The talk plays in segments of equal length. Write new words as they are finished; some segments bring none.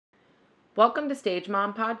Welcome to Stage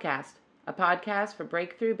Mom Podcast, a podcast for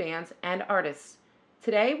breakthrough bands and artists.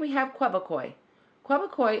 Today we have Quebecois.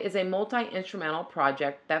 Quebecois is a multi-instrumental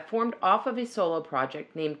project that formed off of a solo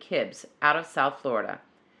project named Kibbs out of South Florida.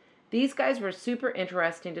 These guys were super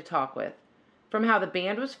interesting to talk with, from how the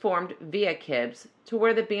band was formed via Kibbs to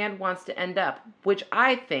where the band wants to end up, which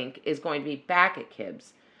I think is going to be back at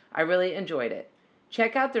Kibbs. I really enjoyed it.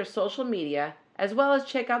 Check out their social media as well as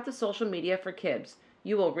check out the social media for Kibbs.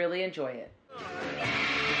 You will really enjoy it.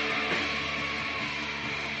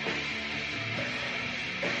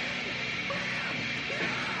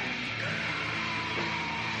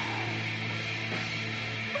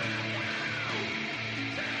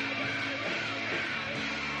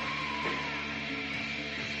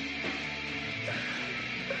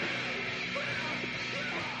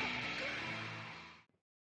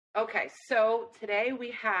 Okay, so today we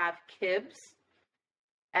have Kibbs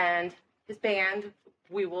and his band.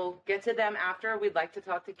 We will get to them after. We'd like to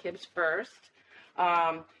talk to Kibbs first.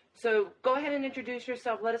 So go ahead and introduce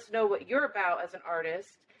yourself. Let us know what you're about as an artist.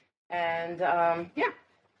 And yeah.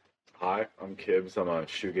 Hi, I'm Kibbs. I'm a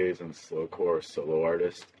shoegaze and slowcore solo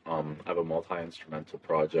artist. I have a multi-instrumental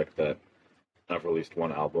project that I've released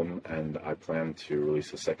one album, and I plan to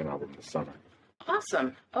release a second album this summer.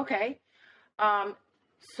 Awesome. Okay.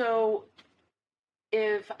 So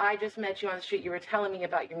if I just met you on the street, you were telling me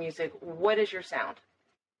about your music. What is your sound?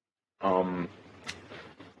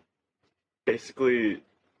 Basically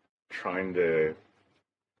trying to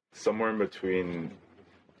somewhere in between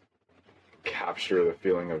capture the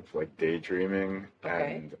feeling of like daydreaming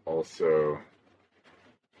and also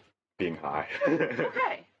being high.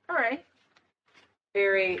 Okay. All right.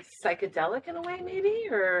 Very psychedelic in a way, maybe,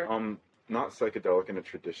 or not psychedelic in a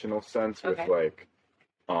traditional sense with like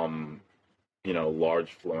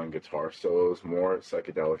large flowing guitar solos, more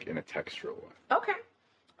psychedelic in a textural way.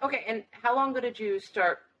 Okay, and how long ago did you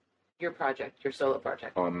start your project, your solo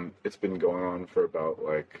project? It's been going on for about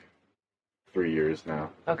like 3 years now.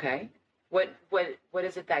 Okay. What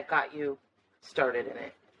is it that got you started in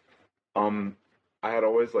it? I had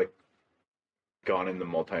always like gone in the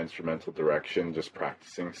multi-instrumental direction, just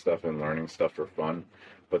practicing stuff and learning stuff for fun.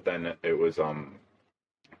 But then it was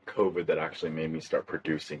COVID that actually made me start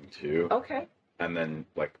producing too. Okay. And then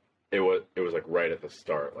like it was like right at the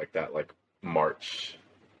start, like that like March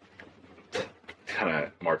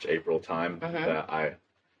April time that I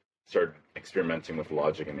started experimenting with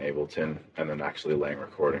Logic and Ableton and then actually laying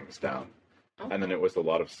recordings down. Okay. And then it was a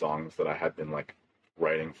lot of songs that I had been like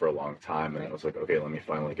writing for a long time, and it was like, okay, let me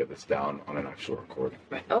finally get this down on an actual recording.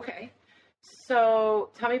 Right. Okay. So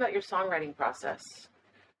tell me about your songwriting process.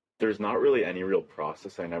 There's not really any real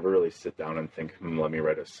process. I never really sit down and think, let me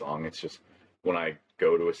write a song. It's just when I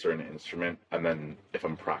go to a certain instrument, and then if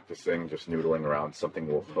I'm practicing, just noodling around, something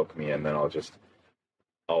will hook me, and then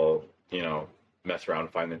I'll mess around,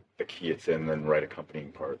 find the key it's in, then write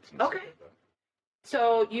accompanying parts. And okay. Stuff like that.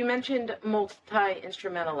 So you mentioned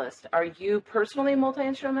multi-instrumentalist. Are you personally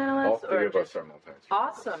multi-instrumentalist? All three of us are multi-instrumentalists.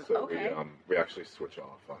 Awesome. So okay. We actually switch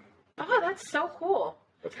off on. Oh, that's so cool.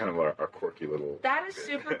 That's kind of our quirky little. That is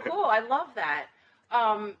super cool. I love that.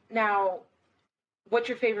 Now, what's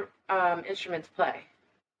your favorite instrument to play?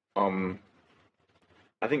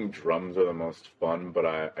 I think drums are the most fun, but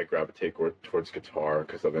I gravitate towards guitar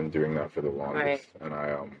because I've been doing that for the longest, and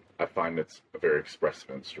I find it's a very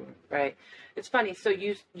expressive instrument. Right. It's funny. So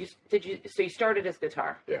you started as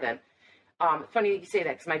guitar then. Funny you say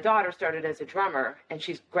that because my daughter started as a drummer and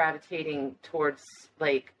she's gravitating towards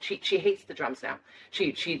like she hates the drums now.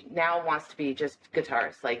 She now wants to be just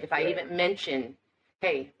guitarist. Like if I even mention,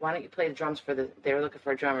 hey, why don't you play the drums they're looking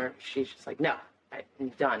for a drummer, she's just like, no, I'm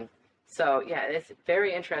done. So yeah, it's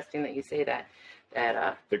very interesting that you say that.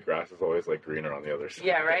 That the grass is always like greener on the other side.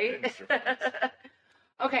 Yeah, right.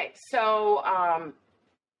 Okay, so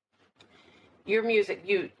your music,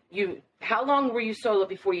 you how long were you solo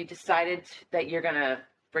before you decided that you're gonna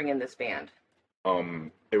bring in this band?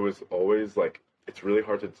 It was always like it's really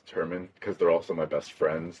hard to determine because they're also my best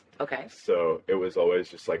friends. Okay. So it was always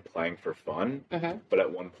just like playing for fun. Mm-hmm. But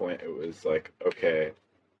at one point it was like, okay,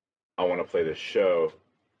 I want to play this show.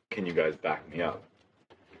 Can you guys back me up?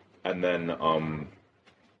 And then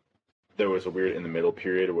there was a weird in the middle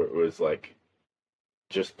period where it was like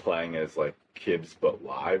just playing as like Kibbs but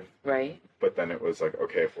live. Right. But then it was like,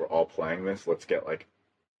 okay, if we're all playing this, let's get like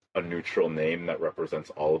a neutral name that represents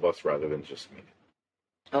all of us rather than just me.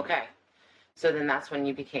 Okay. So then that's when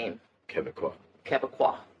you became Quebecois.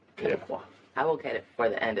 Quebecois. Yeah. I will get it for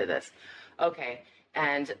the end of this. Okay.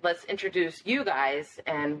 And let's introduce you guys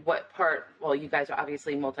and what part. Well, you guys are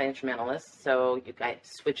obviously multi-instrumentalists, so you guys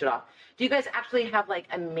switch it off. Do you guys actually have like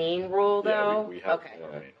a main role though? Yeah, we have.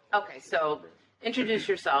 Okay. Okay, so introduce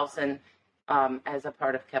yourselves and as a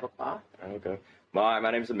part of Quebecois. Okay.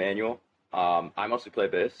 My name's Emmanuel. I mostly play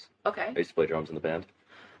bass. Okay. I used to play drums in the band.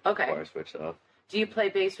 Okay. Before I switched off. Do you play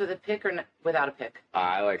bass with a pick or without a pick?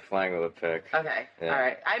 I like playing with a pick. Okay. Yeah. All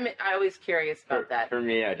right. I'm always curious about that. For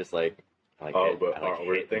me, I just like. But I our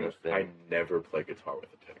weird thing, I never play guitar with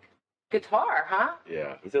a pick. Guitar, huh?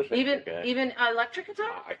 Yeah. He's a Even guy. even electric guitar?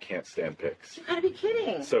 I can't stand picks. You gotta be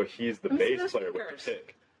kidding. So he's the Let me see bass those player with fingers. the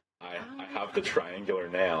pick. I have the triangular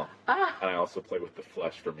nail, Ah. and I also play with the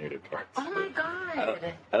flesh for muted parts. Oh my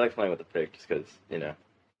god. I like playing with the pick just because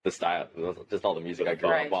the style, just all the music I grew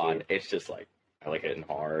Right. up on. It's just like I like hitting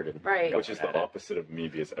hard and Right. Which is the going at it. opposite of me,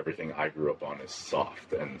 because everything I grew up on is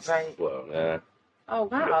soft and Right. slow. Yeah. Oh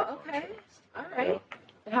wow. Okay. All right. Yeah.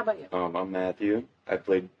 And how about you? I'm Matthew. I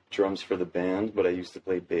played drums for the band, but I used to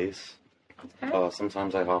play bass. Okay.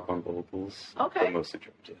 Sometimes I hop on vocals. Okay. But mostly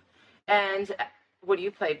drums, yeah. And what do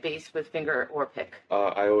you play? Bass with finger or pick?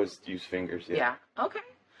 I always use fingers, yeah. Yeah. Okay.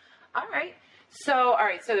 All right. So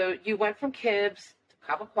you went from Kibbs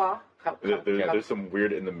to Quebecois. There's some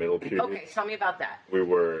weird in the middle period. Okay. Tell me about that. We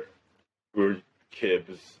were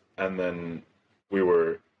Kibbs, and then we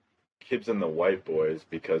were Kibbs and the White Boys,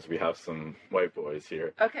 because we have some white boys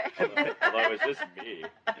here. Okay. Although it was just me.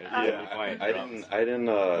 Yeah. Playing I drums. didn't,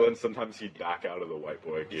 Well, then sometimes he'd back out of the white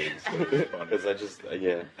boy gigs. because I just,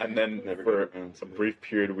 yeah. And then Never for got around to a it. brief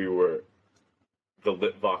period, we were the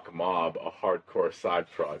Litvak Mob, a hardcore side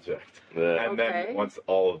project. Yeah. And Okay. then once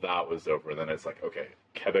all of that was over, then it's like, okay,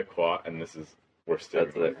 Quebecois, and we're still.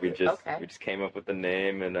 That's it. We just Okay. came up with the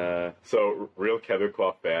name and So real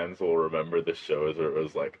Quebecois fans will remember the shows where it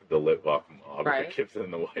was like the Litvak Mob, Right. the Kibbs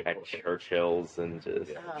and the White at Boys. Churchill's and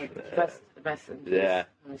just Best in peace. Yeah.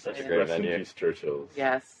 Let me Such say a that. great Rest in venue. peace, Churchill's.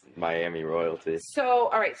 Yes. Miami royalty. So,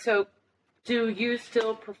 all right. So, do you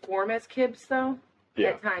still perform as Kibbs though? Yeah.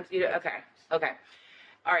 At times you do. Okay. Okay.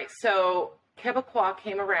 All right. So, Quebecois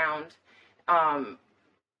came around,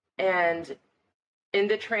 and in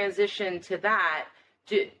the transition to that,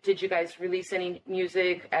 did you guys release any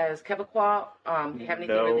music as Quebecois? You have anything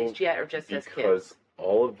No, released yet, or just as Kibbs? Because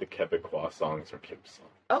all of the Quebecois songs are Kibbs songs,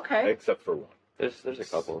 Okay. except for one. There's a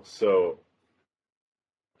couple. So,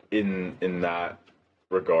 in that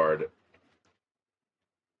regard,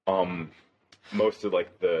 most of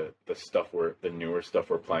like the newer stuff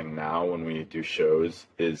we're playing now when we do shows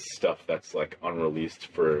is stuff that's like unreleased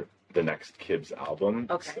for the next Kibbs album.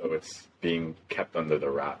 Okay. So it's being kept under the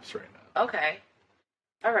wraps right now. Okay.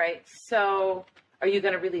 All right. So, are you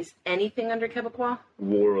going to release anything under Quebecois?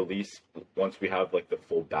 We'll release once we have like the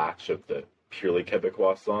full batch of the purely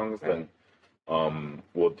Quebecois songs, Right. then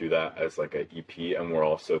we'll do that as like an EP, and we're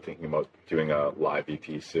also thinking about doing a live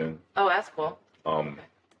EP soon. Oh, that's cool.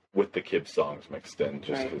 With the Kibbs songs mixed in,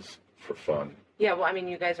 just Right. 'cause for fun. Yeah, well, I mean,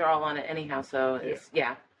 you guys are all on it anyhow, so it's,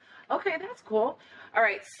 yeah. Okay, that's cool. All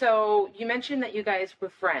right, so you mentioned that you guys were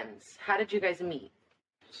friends. How did you guys meet?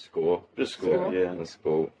 School. Just School? school, yeah. In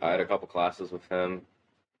school. I had a couple classes with him.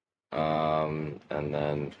 And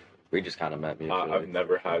then we just kind of met mutually. I've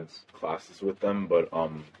never had classes with them, but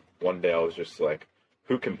one day I was just like,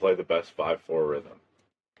 who can play the best 5/4 rhythm?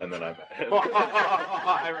 And then I met him.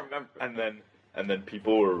 I remember. And then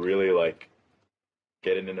people were really like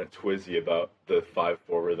getting in a twizzy about the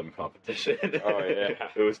 5/4 rhythm competition. Oh, yeah.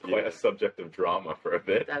 It was quite Yeah. a subject of drama for a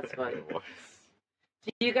bit. That's funny. It was.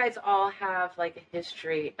 Do you guys all have, like, a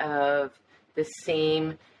history of the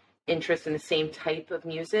same interest in the same type of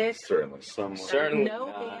music? Certainly. Somewhat. Certainly No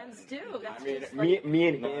not. bands do. That's I mean, just, me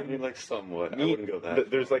and No, I him. mean, like, somewhat. I Me- wouldn't go that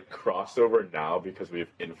There's like crossover now because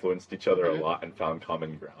we've influenced each other Mhm. a lot and found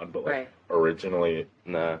common ground, but like Right. originally,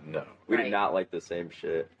 No, no. we Right. did not like the same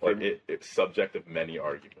shit. Like it's subject of many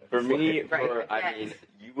arguments. For me, Like, Right, I yes.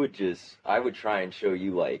 mean, I would try and show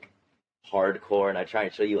you like hardcore, and I try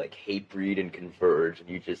and show you like Hatebreed and Converge, and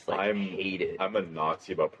you just like hate it. I'm a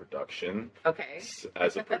Nazi about production Okay.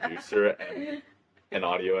 as a producer and an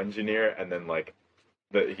audio engineer, and then like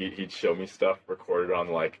he'd show me stuff recorded on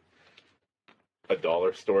like a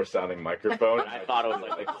dollar store sounding microphone. I thought it was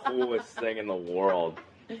like the coolest thing in the world.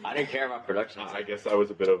 I didn't care about production. I guess I was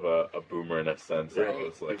a bit of a boomer in a sense. I Right.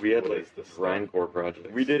 was like, we had what like is this stuff? grindcore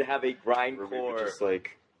projects. We did have a where we would grindcore just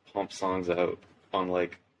like pump songs out on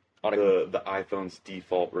like on a. the iPhone's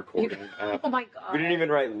default recording app. Oh my god. We didn't even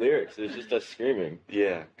write lyrics. It was just us screaming.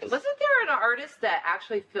 Yeah. 'cause Wasn't there an artist that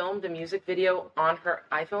actually filmed a music video on her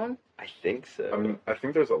iPhone? I think so. I mean, I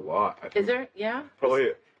think there's a lot. I think Is there? Yeah.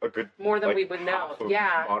 probably a good more than like, we would know. half of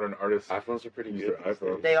Yeah. modern artists iPhones are pretty use good. their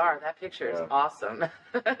iPhones. They are. That picture is Yeah. awesome.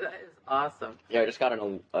 That is awesome. Yeah, I just got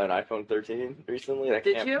an iPhone 13 recently.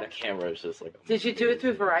 Did you? That camera is just like. Did you do it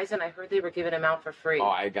through Verizon? I heard they were giving them out for free. Oh,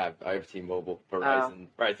 I have T-Mobile. Verizon.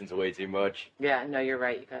 Verizon's way too much. Yeah, no, you're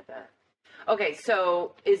right. You got that. Okay,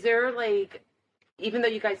 so is there like, even though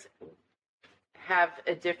you guys have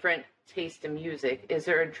a different taste in music, is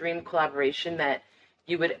there a dream collaboration that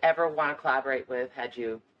you would ever want to collaborate with? Had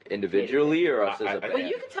you Individually or us as a band? Well,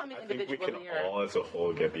 you can tell me I think we individually. can all as a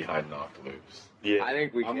whole get behind Knocked Loose. Yeah, I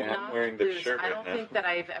think we I'm, can. I'm wearing the shirt I right don't now. think that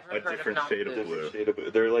I've ever A heard different of shade of Knocked blue. Loose. Shade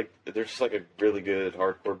of- they're just like a really good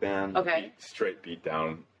hardcore band. Okay. Straight beat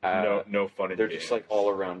down. Uh, no fun in They're games. just like all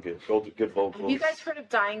around good vocals. Have you guys heard of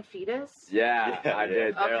Dying Fetus? Yeah, Yeah, I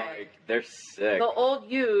did. They're Okay. they're sick. The old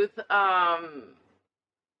youth,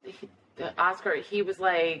 Oscar, he was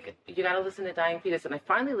like, you got to listen to Dying Fetus. And I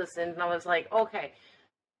finally listened and I was like, okay,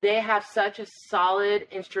 they have such a solid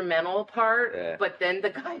instrumental part. Yeah. But then the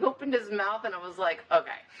guy opened his mouth and I was like,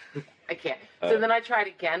 okay, I can't. So then I tried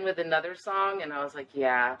again with another song and I was like,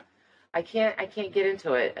 yeah, I can't get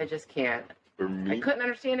into it. I just can't. For I me, couldn't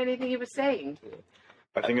understand anything he was saying.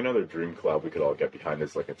 I think another dream collab we could all get behind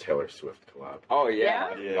is like a Taylor Swift collab. oh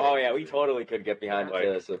yeah. Yeah? Oh yeah, we totally could get behind the Like-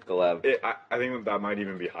 Taylor Swift collab. I think that might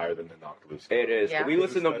even be higher than the Knocked Loose. It is. Yeah. We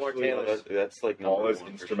listen to more Especially Taylor. That's like All number as one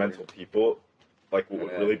for instrumental sure. people, like what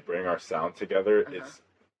would Yeah. really bring our sound together Uh-huh.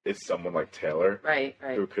 is someone like Taylor Right.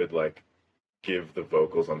 who could like give the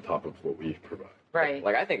vocals on top of what we provide. Right.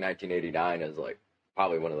 Like I think 1989 is like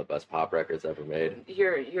probably one of the best pop records ever made.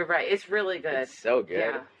 You're right. It's really good. It's so good.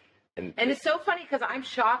 Yeah. And And it's so funny because I'm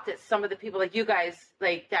shocked at some of the people like you guys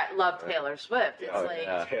like that love Taylor Swift. It's Oh, like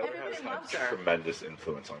yeah. Taylor everybody has loves had her. tremendous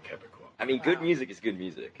influence on Quebecois. I mean, good Wow. music is good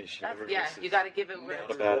music. Yeah, you got to give it where Not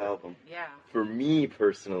it's a bad album. Yeah. For me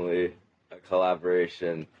personally, a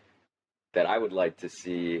collaboration that I would like to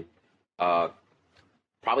see,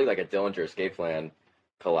 probably like a Dillinger Escape Plan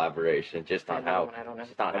collaboration, just on I how don't know.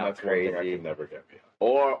 just on And how that's one thing I crazy. can never get behind.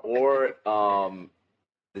 Or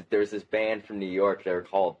there's this band from New York. They were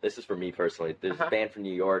called. This is for me personally. There's Uh-huh. this band from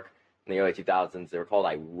New York in the early 2000s. They were called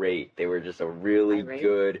Irate. They were just a really Irate?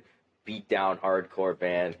 good beat down hardcore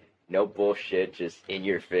band. No bullshit, just in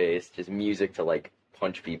your face, just music to like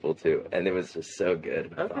punch people to, and it was just so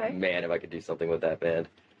good. I thought, Okay. man, if I could do something with that band.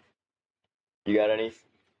 You got any?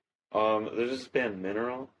 There's this band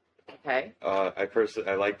Mineral. Okay.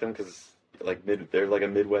 I like them because they're like a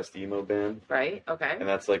Midwest emo band, Right. Okay. and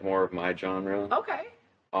that's like more of my genre. Okay.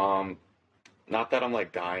 Not that I'm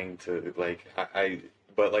like dying to like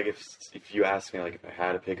but like if you ask me like if I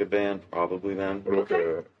had to pick a band, probably them. What about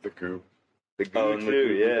Okay. the Goo? The Goo Oh, and the too,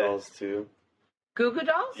 Goo yeah. Dolls too. Goo Goo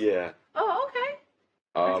Dolls? Yeah. Oh,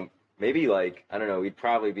 okay. Maybe like I don't know. We'd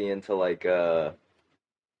probably be into like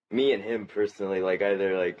me and him personally, like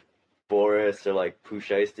either like Boris or like Pooh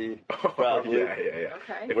Shiesty. Probably. Yeah.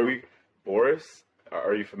 Okay. If we Boris,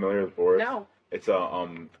 are you familiar with Boris? No. It's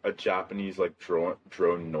a Japanese like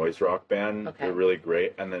drone noise rock band. Okay. They're really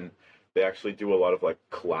great, and then they actually do a lot of like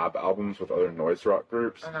collab albums with other noise rock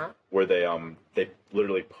groups Uh-huh. where they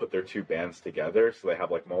literally put their two bands together, so they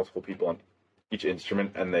have like multiple people on each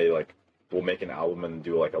instrument, and they like will make an album and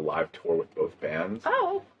do like a live tour with both bands.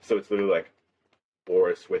 Oh. So it's literally like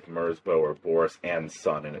Boris with Merzbow or Boris and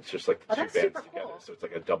Son, and it's just like the Oh, two that's bands super together. cool. So it's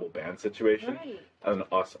like a double band situation. Right. And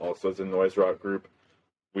us also as a noise rock group,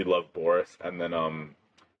 we love Boris. And then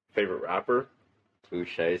favorite rapper, Pooh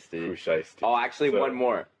Shiesty. Pooh Shiesty. Oh, actually, So, one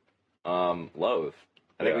more. Loathe.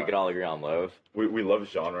 I think we Yeah. could all agree on Loathe. We love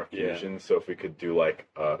genre Yeah. fusion, so if we could do like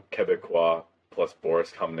Quebecois plus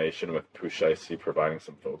Boris combination with Pooh Shiesty providing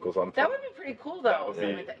some vocals on top, That would be pretty cool, though. That would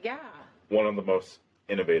something be- like that. Yeah. one of the most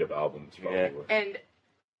innovative albums probably. Yeah. And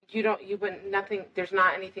you wouldn't, nothing, there's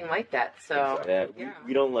not anything like that. So, Exactly. Yeah, Yeah.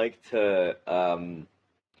 we don't like to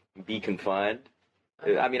be confined.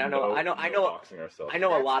 I mean, I know boxing ourselves. a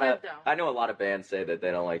That's lot of good, though. I know a lot of bands say that they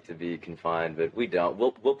don't like to be confined, but we don't.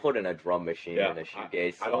 We'll put in a drum machine Yeah, and a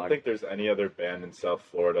shoegaze song. I don't think there's any other band in South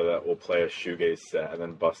Florida that will play a shoegaze set and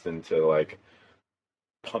then bust into like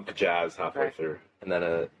punk jazz halfway Right. through. and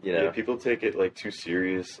then Yeah, people take it like too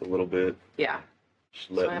serious a little bit. yeah. Just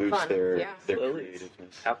So let have loose fun. their Yeah. Slowly.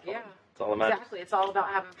 creativeness. have fun. Yeah. That's all that matters. Exactly. It's all about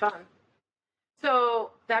having fun.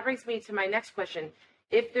 So that brings me to my next question.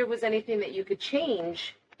 If there was anything that you could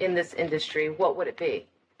change in this industry, what would it be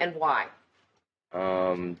and why?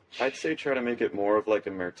 I'd say try to make it more of like a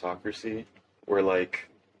meritocracy, where like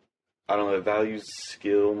I don't know, it values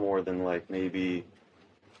skill more than like maybe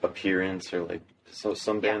appearance or like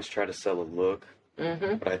some Yeah. bands try to sell a look,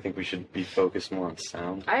 Mm-hmm. but I think we should be focused more on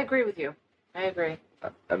sound. I agree with you. I agree.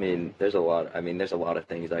 I mean, there's a lot. I mean, there's a lot of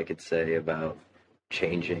things I could say about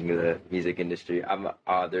changing the music industry.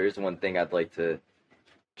 There is one thing I'd like to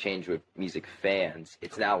change with music fans.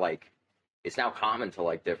 It's now common to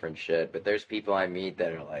like different shit, but there's people I meet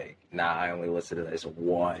that are like, nah, I only listen to this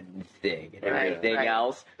one thing, and everything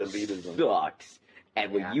else sucks.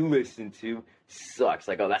 And what you listen to sucks.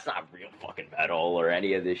 Like, oh, that's not real fucking metal or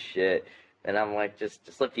any of this shit. And I'm like, just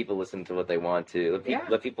let people listen to what they want to.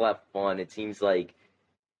 Let people have fun. It seems like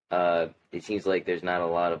there's not a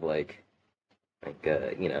lot of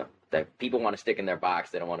that people want to stick in their box.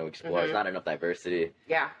 They don't want to explore. There's not enough diversity.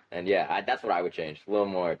 Yeah. And that's what I would change. A little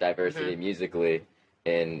more diversity musically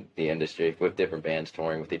in the industry with different bands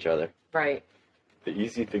touring with each other. Right. The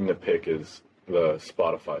easy thing to pick is the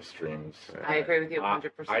Spotify streams. I agree with you 100%.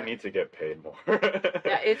 I need to get paid more.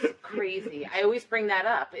 Yeah, it's crazy. I always bring that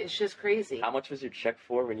up. It's just crazy. How much was your check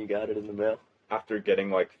for when you got it in the mail? After getting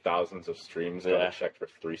like thousands of streams, got a check for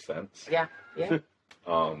 3 cents. Yeah.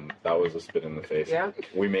 That was a spit in the face. Yeah.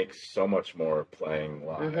 We make so much more playing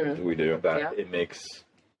live. We do. That it makes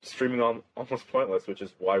streaming almost pointless, which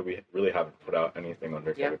is why we really haven't put out anything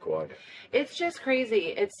under Quebecois yet. It's just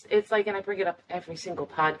crazy. It's like, and I bring it up every single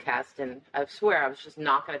podcast, and I swear I was just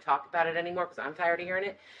not going to talk about it anymore because I'm tired of hearing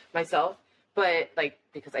it myself. But like,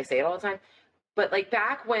 because I say it all the time. But like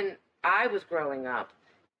back when I was growing up,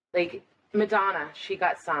 like Madonna, she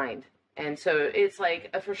got signed. And so it's like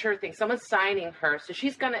a for sure thing. Someone's signing her, so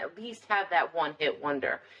she's going to at least have that one hit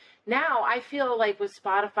wonder. Now, I feel like with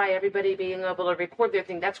Spotify, everybody being able to record their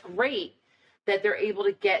thing, that's great that they're able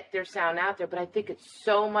to get their sound out there. But I think it's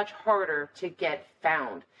so much harder to get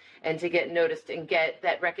found and to get noticed and get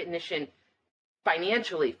that recognition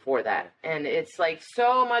financially for that. And it's like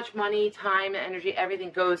so much money, time, energy,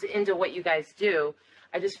 everything goes into what you guys do.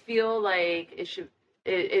 I just feel like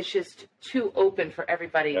it's just too open for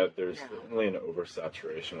everybody. Yeah, there's definitely an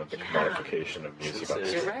oversaturation of the commodification of music.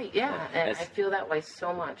 You're right, and I feel that way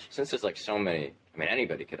so much. Since there's like so many, I mean,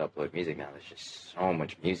 anybody could upload music now. There's just so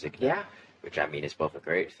much music now. Yeah. Which, I mean, is both a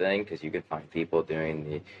great thing because you can find people doing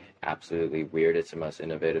the absolutely weirdest and most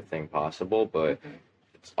innovative thing possible, but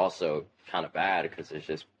it's also kind of bad because there's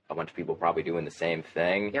just a bunch of people probably doing the same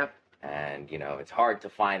thing. Yep. And, it's hard to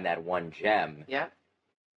find that one gem. Yep.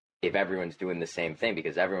 If everyone's doing the same thing,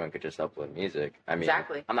 because everyone could just upload music. I mean,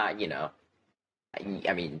 exactly. I'm not,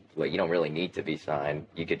 I mean, you don't really need to be signed.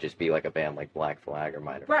 You could just be like a band like Black Flag or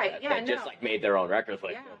Minor Right, Threat yeah, that just like made their own records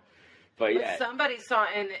like that. But yeah. Somebody saw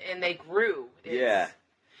it and they grew.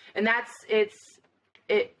 And that's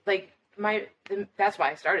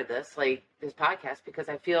why I started this podcast, because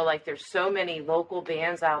I feel like there's so many local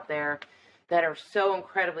bands out there that are so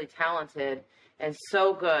incredibly talented and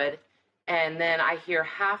so good. And then I hear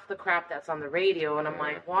half the crap that's on the radio, and I'm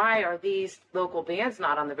like, why are these local bands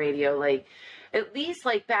not on the radio? Like, at least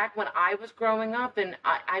like back when I was growing up, and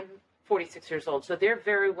I'm 46 years old, so there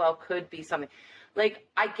very well could be something. Like,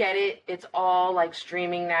 I get it. It's all like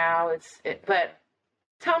streaming now. But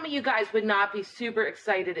tell me you guys would not be super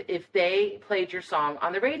excited if they played your song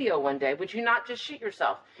on the radio one day. Would you not just shit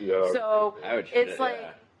yourself? Yeah. So it's like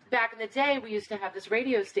back in the day, we used to have this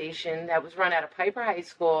radio station that was run out of Piper High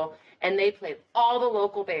School, and they played all the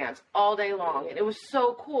local bands all day long. And it was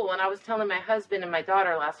so cool. And I was telling my husband and my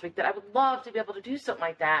daughter last week that I would love to be able to do something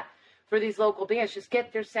like that for these local bands. Just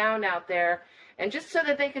get their sound out there. And just so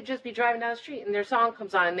that they could just be driving down the street and their song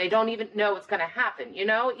comes on and they don't even know what's going to happen,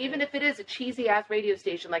 Even if it is a cheesy-ass radio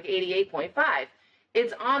station like 88.5,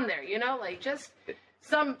 it's on there, Like just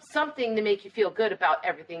something to make you feel good about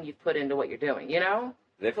everything you've put into what you're doing,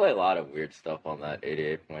 They play a lot of weird stuff on that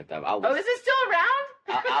 88.5. Oh, is it still around?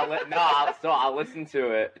 I'll listen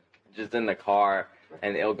to it just in the car,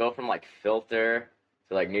 and it'll go from like Filter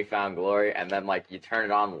to like Newfound Glory, and then like you turn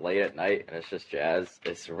it on late at night, and it's just jazz.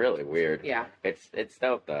 It's really weird. Yeah. It's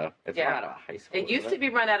dope though. It's run out of high school. It used to be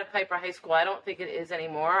run out of Piper High School. I don't think it is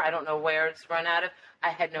anymore. I don't know where it's run out of. I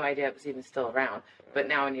had no idea it was even still around, but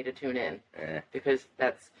now I need to tune in because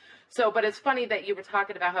that's so. But it's funny that you were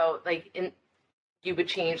talking about how you would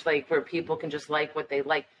change like where people can just like what they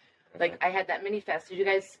like. Like I had that mini fest. Did you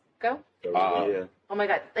guys go? Yeah. Oh my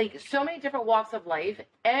God. Like so many different walks of life.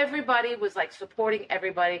 Everybody was like supporting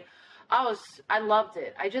everybody. I loved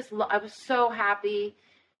it. I was so happy.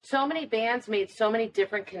 So many bands made so many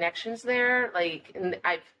different connections there. Like, and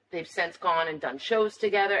they've since gone and done shows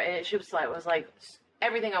together, and it was like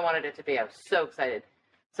everything I wanted it to be. I was so excited.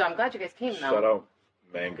 So I'm glad you guys came though. Shout out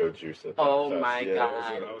Mango Juice at that fest. My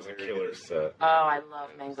God. That was a killer set. Oh, I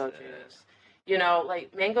love Mango Juice.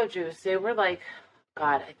 Like Mango Juice, they were like,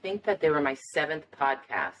 God, I think that they were my 7th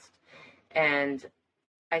podcast. And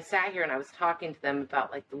I sat here and I was talking to them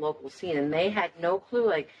about like the local scene, and they had no clue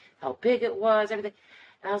like how big it was, everything.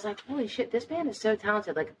 And I was like, holy shit, this band is so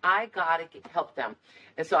talented. Like, I gotta help them.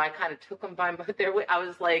 And so I kind of took them by their way. I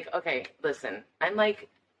was like, okay, listen, I'm like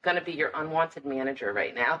gonna be your unwanted manager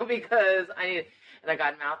right now because I need. And I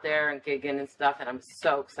got them out there and gigging and stuff, and I'm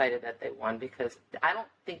so excited that they won because I don't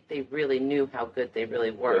think they really knew how good they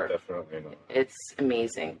really were. Yeah, definitely not. It's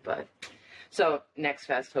amazing, but so next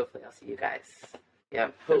fest, hopefully I'll see you guys.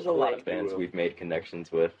 Yeah, There's a hopefully. lot of bands we've made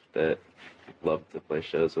connections with that love to play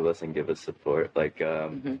shows with us and give us support. Like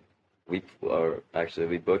we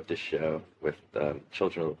booked a show with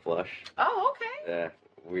Children of the Flesh. Oh, okay. Yeah,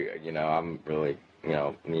 I'm really,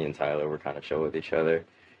 me and Tyler were kind of chill with each other,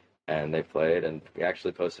 and they played, and we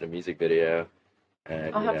actually posted a music video.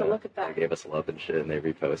 And I'll have to look at that. They gave us love and shit, and they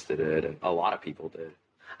reposted it, and a lot of people did.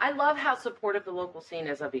 I love how supportive the local scene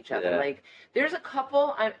is of each other. Yeah. Like, there's a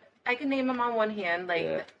couple I can name them on one hand,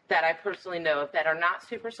 like that I personally know of that are not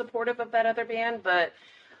super supportive of that other band, but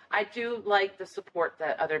I do like the support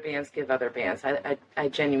that other bands give other bands. I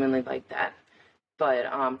genuinely like that. But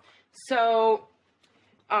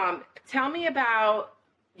tell me about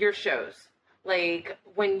your shows. Like,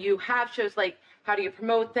 when you have shows, like, how do you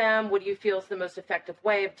promote them? What do you feel is the most effective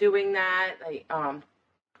way of doing that? Like,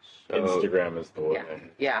 Instagram is the way.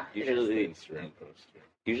 Yeah. Usually, Instagram post.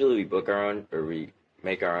 Usually we book our own, or we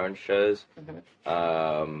make our own shows,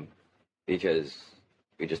 because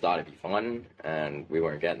we just thought it'd be fun, and we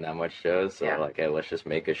weren't getting that much shows, so we're like, hey, let's just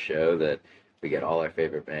make a show that we get all our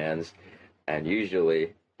favorite bands, and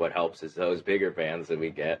usually what helps is those bigger bands that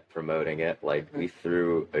we get promoting it. Like, we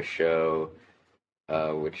threw a show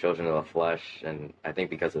with Children of the Flesh, and I think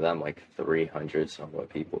because of them, like 300 somewhat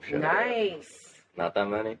people showed up. Nice. Not that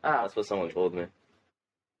many? Oh. That's what someone told me.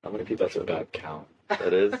 How many people That's a showed bad up? count.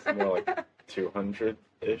 That is? More like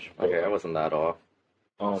 200-ish. Okay, I wasn't that off.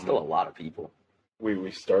 Still a lot of people. We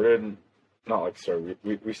started, not like started,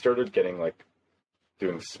 we started getting like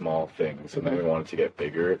doing small things, and then we wanted to get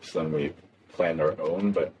bigger, so then we planned our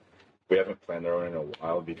own, but we haven't planned our own in a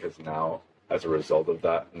while because now, as a result of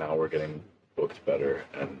that, now we're getting booked better,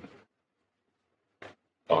 and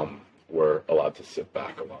we're allowed to sit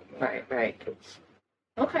back a lot more. Right.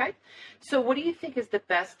 Okay. So what do you think is the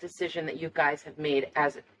best decision that you guys have made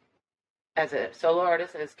as a solo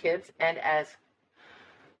artist, as kids, and as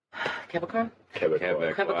Quebecois?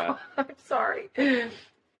 Quebecois. I'm sorry.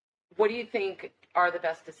 What do you think are the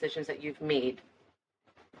best decisions that you've made?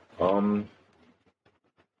 The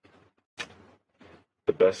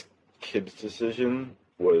best kids decision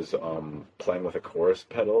was playing with a chorus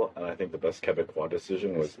pedal, and I think the best Quebecois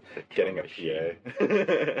decision was getting a PA.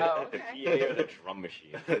 Oh, okay. The PA or the drum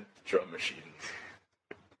machine? Drum machines.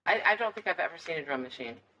 I don't think I've ever seen a drum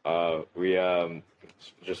machine. We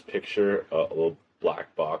just picture a little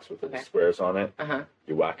black box with little squares on it.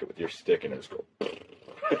 You whack it with your stick, and it just goes.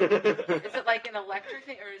 Is it like an electric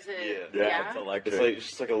thing, or is it? Yeah, it's electric. It's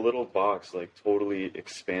just like a little box, like totally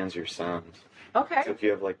expands your sound. Okay. So if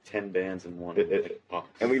you have like 10 bands in one box.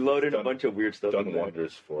 And we loaded a bunch of weird stuff in Done there.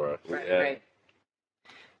 wonders for us. Right.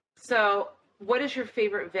 So, what is your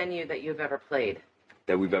favorite venue that you've ever played?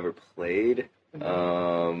 That we've ever played?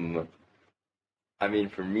 I mean,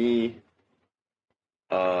 for me,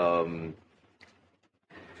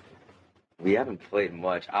 we haven't played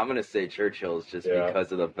much. I'm going to say Churchill's just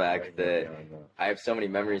because of the fact that I have so many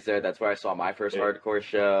memories there. That's where I saw my first hardcore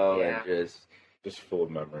show, and just full of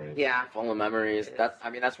memories. Yeah. Full of memories.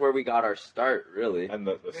 That's where we got our start, really. And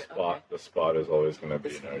the spot is always going to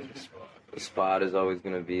be an OG spot. The spot is always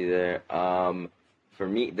going to be there. For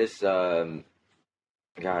me, this, God,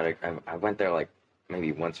 I went there like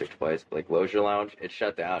maybe once or twice, but like Lozier Lounge, it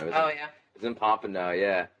shut down. It was in Pompano,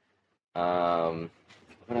 yeah.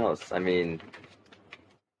 What else? I mean,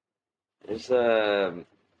 there's,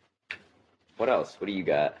 what else? What do you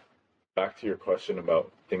got? Back to your question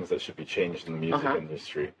about things that should be changed in the music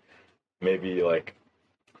industry. Maybe like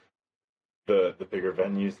the bigger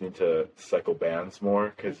venues need to cycle bands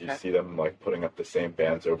more, because you see them like putting up the same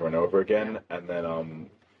bands over and over again. And then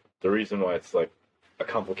the reason why it's like a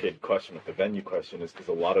complicated question with the venue question is because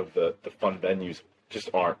a lot of the fun venues just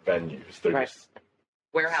aren't venues. They're just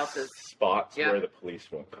warehouses, spots where the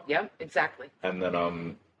police won't come. Yep, exactly. And then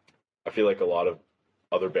I feel like a lot of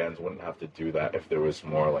other bands wouldn't have to do that if there was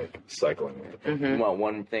more like cycling with the band. Well,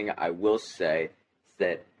 one thing I will say is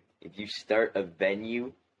that if you start a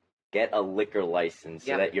venue, get a liquor license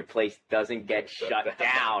so that your place doesn't get shut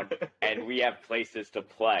down, and we have places to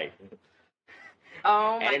play.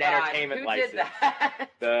 Oh my and an God! entertainment Who license. did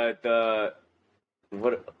that?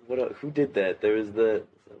 Who did that? There was the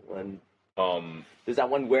one. There's that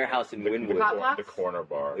one warehouse in Wynwood. Hot the corner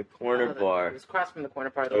bar. The corner bar. It was across from the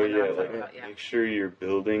corner bar. Oh yeah, like make sure your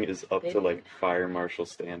building is up to like fire marshal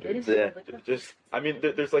standards. Yeah. Just, I mean,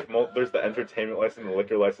 there's like there's the entertainment license, the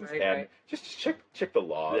liquor license, Right, and right. just check the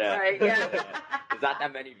laws. Yeah. Right, yeah. There's not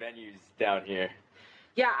that many venues down here.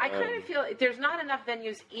 Yeah, I kind of feel there's not enough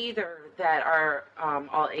venues either that are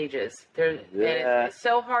all ages. And it's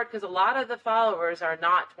so hard because a lot of the followers are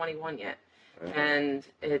not 21 yet, and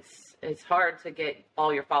it's hard to get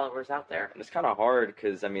all your followers out there. And it's kind of hard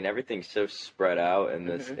because I mean everything's so spread out in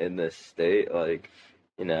this state. Like,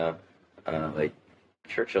 you know, like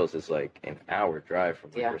Churchill's is like an hour drive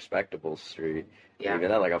from like respectable street. Yeah. Even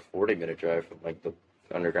that like a 40-minute drive from like the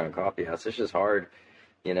underground coffee house. It's just hard,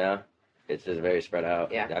 you know. It's just very spread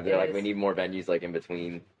out. Yeah, I feel like we need more venues like in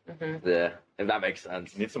between. If that makes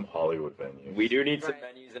sense. Need some Hollywood venues. We do need some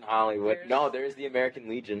venues in Hollywood. There's the American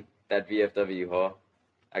Legion at VFW Hall.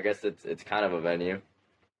 I guess it's kind of a venue.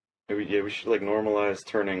 Yeah, we should like normalize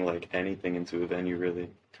turning like anything into a venue. Really,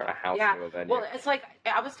 turn a house into a venue. Well, it's like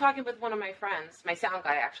I was talking with one of my friends, my sound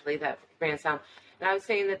guy actually, that ran sound, and I was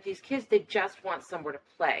saying that these kids, they just want somewhere to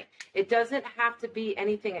play. It doesn't have to be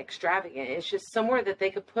anything extravagant. It's just somewhere that they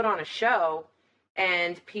could put on a show,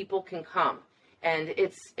 and people can come. And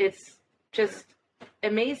it's just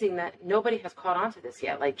amazing that nobody has caught on to this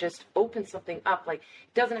yet. Like, just open something up. Like,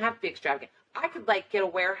 it doesn't have to be extravagant. I could like get a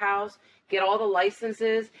warehouse, get all the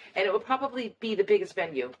licenses, and it would probably be the biggest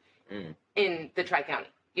venue in the Tri-County.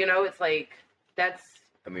 You know, it's like that's.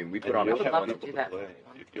 I mean, we put on a show. Love to do that.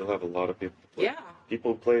 You'll have a lot of people play. Yeah.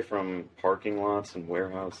 People play from parking lots and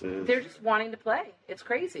warehouses. They're just wanting to play. It's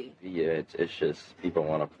crazy. Yeah, it's just people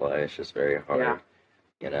want to play. It's just very hard,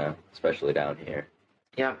 you know, especially down here.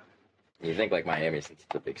 Yeah. You think like Miami, since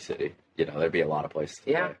it's a big city, you know, there'd be a lot of places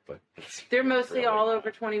to play. But they're mostly all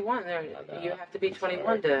over 21. You have to be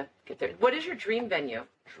 21 to get there. What is your dream venue?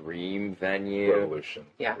 Dream venue? Revolution.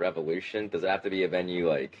 Yeah. Revolution? Does it have to be a venue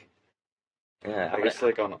like... Yeah, I guess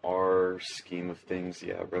like on our scheme of things,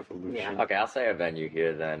 Revolution. Yeah. Okay, I'll say a venue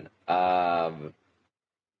here then.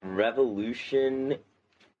 Revolution...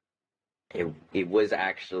 It was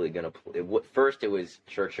actually going to play... First, it was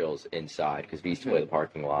Churchill's inside, because we used to play the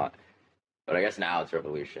parking lot. But I guess now it's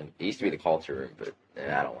Revolution. It used to be the Culture Room, but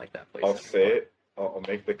I don't like that place. I'll say it. I'll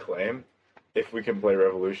make the claim. If we can play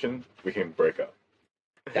Revolution, we can break up.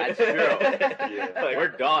 That's true. Like,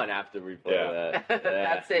 we're done after we play that. Yeah.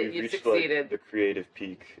 That's it. You succeeded. Like, the creative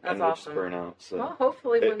peak. That's and awesome. We'll just burn out. So. Well,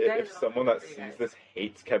 hopefully one day. If someone that sees this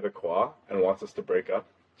hates Quebecois and wants us to break up,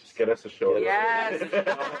 just get us a show. Yes.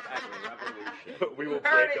 We will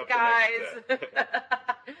heard break it, up guys. the next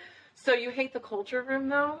day. So you hate the Culture Room,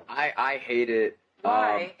 though? I hate it.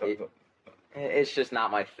 Why? It's just not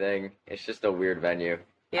my thing. It's just a weird venue.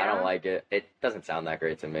 Yeah? I don't like it. It doesn't sound that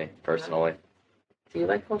great to me, personally. Do you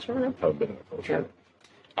like Culture Room? I've been in a Culture Room.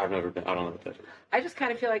 I've never been. I don't know what that is. I just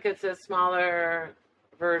kind of feel like it's a smaller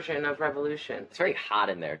version of Revolution. It's very hot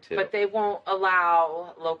in there, too. But they won't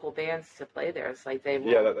allow local bands to play there. It's like they won't.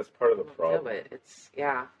 Yeah, that's part of the problem. Do it. It's,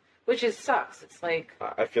 which is sucks. It's like...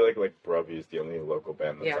 I feel like Brubby is the only local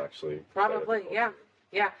band that's actually... Probably, yeah.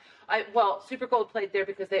 Super Gold played there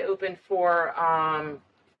because they opened for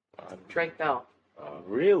Drake Bell.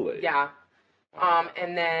 Really? Yeah.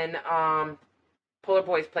 And then Polar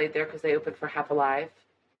Boys played there because they opened for Half Alive.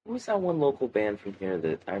 Who was that one local band from here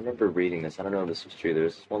that... I remember reading this. I don't know if this was true. There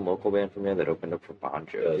was this one local band from here that opened up for Bon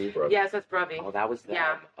Jovi. Yes, that's Brubby. Oh, that was that?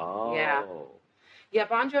 Yeah. Oh. Yeah. Yeah,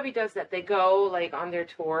 Bon Jovi does that. They go, like, on their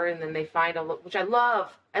tour, and then they find which I love.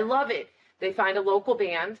 I love it. They find a local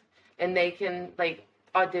band, and they can, like,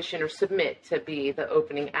 audition or submit to be the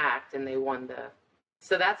opening act, and they won the...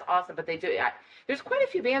 So that's awesome, but they do... there's quite a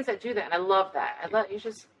few bands that do that, and I love that. Let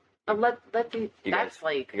the... You guys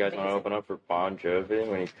want to open up for Bon Jovi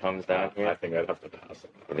when he comes down here? I think I'd have to pass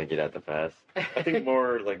it. I think you'd have to pass. I think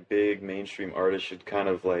more, like, big mainstream artists should kind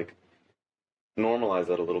of, like, normalize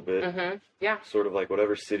that a little bit. Mm-hmm. Yeah. Sort of like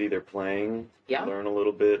whatever city they're playing, learn a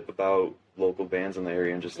little bit about local bands in the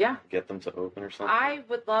area and just get them to open or something. I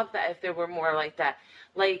would love that if there were more like that.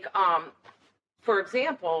 Like, for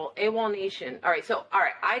example, AWOL Nation. All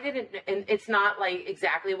right, I didn't, and it's not like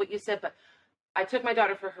exactly what you said, but I took my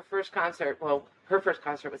daughter for her first concert. Well, her first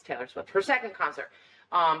concert was Taylor Swift. Her second concert,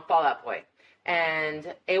 Fall Out Boy.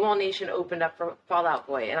 And AWOL Nation opened up for Fall Out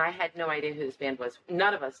Boy, and I had no idea who this band was.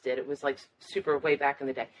 None of us did. It was like super way back in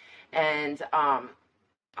the day. And I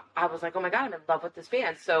was like, oh my God, I'm in love with this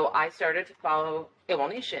band. So I started to follow AWOL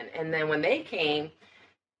Nation. And then when they came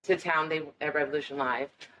to town, at Revolution Live,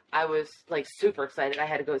 I was like super excited. I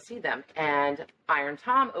had to go see them, and Iron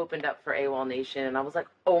Tom opened up for AWOL Nation, and I was like,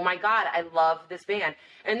 oh my God, I love this band.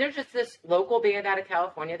 And they're just this local band out of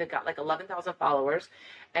California that got like 11,000 followers,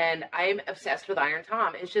 and I'm obsessed with Iron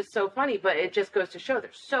Tom. It's just so funny, but it just goes to show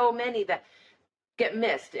there's so many that get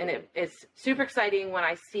missed, and it's super exciting when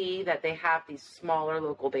I see that they have these smaller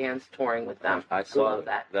local bands touring with them. I saw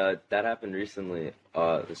that. That happened recently.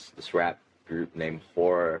 This rap group named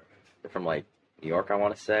Horror, they're from like New York, I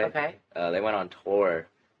want to say. Okay. They went on tour,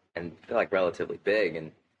 and they're like relatively big.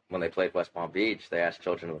 And when they played West Palm Beach, they asked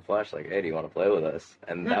Children of the Flesh, like, "Hey, do you want to play with us?"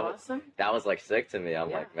 And awesome? That was like sick to me.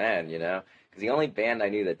 I'm like, man, you know, because the only band I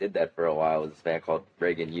knew that did that for a while was this band called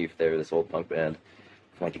Reagan Youth. They were this old punk band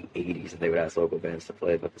from like the '80s, and they would ask local bands to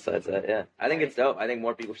play. But besides that, yeah, I think it's dope. I think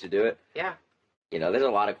more people should do it. Yeah. You know, there's a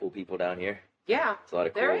lot of cool people down here. Yeah, There's a lot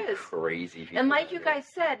of cool, there is. crazy people. And like you guys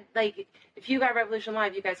said, like if you got Revolution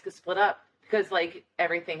Live, you guys could split up because like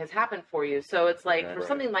everything has happened for you. So it's like for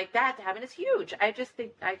something like that to happen is huge. I just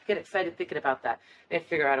think I get excited thinking about that and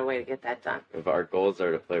figure out a way to get that done. If our goals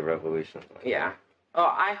are to play Revolution, Yeah. Oh,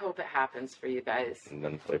 I hope it happens for you guys. and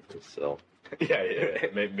then play Brazil. Yeah.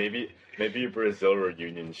 Maybe a Brazil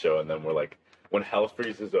reunion show, and then we're like, when Hell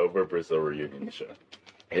Freezes over, Brazil reunion show.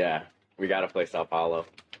 Yeah, we gotta play Sao Paulo.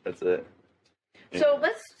 That's it. So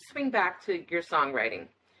let's swing back to your songwriting.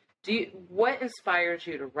 What inspires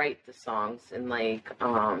you to write the songs, and like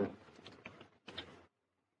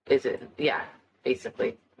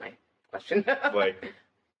basically my question. Like,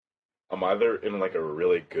 I'm either in like a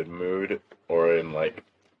really good mood or in like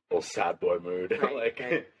a sad boy mood. Right, like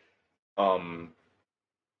right.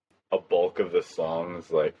 A bulk of the songs,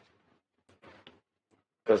 like,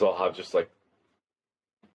 because I'll have just like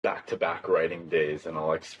back-to-back writing days, and I'll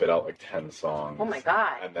like spit out like 10 songs. Oh my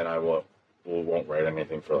God. And then I won't write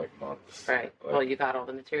anything for like months. Right. Like, Well, you got all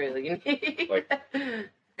the material you need. Like,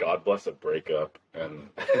 God bless a breakup, and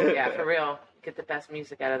yeah, for real. Get the best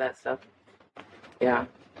music out of that stuff. Yeah.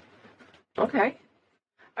 Okay.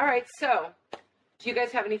 All right. So, do you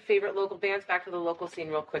guys have any favorite local bands? Back to the local scene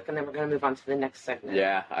real quick, and then we're going to move on to the next segment.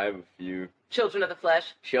 Yeah, I have a few. Children of the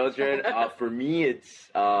Flesh. Children. For me, it's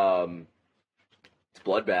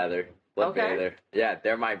Bloodbather. Okay. Yeah,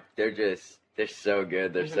 they're so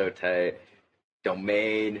good. They're so tight.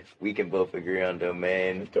 Domain. We can both agree on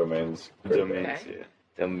Domain. Domains. Domains, Okay. yeah.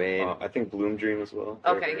 Domain. I think Bloom Dream as well.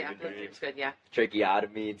 Okay, yeah. Blue Dream's good, yeah.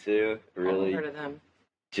 Tracheotomy too. Really, I've heard of them.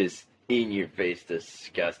 just in your face,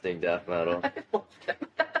 disgusting death metal. I love them.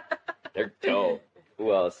 They're dope.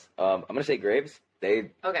 Who else? I'm gonna say Graves.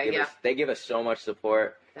 They give us so much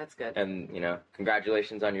support, That's good. and you know,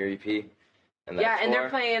 congratulations on your EP. And Yeah, and they're tour.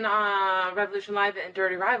 playing Revolution Live, and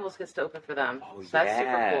Dirty Rivals gets to open for them. Oh, so that's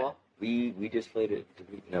super cool. We just played it.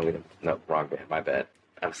 No, we didn't. No, wrong band. My bad.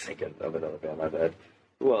 I was thinking of another band. My bad.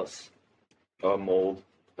 Who else? Mold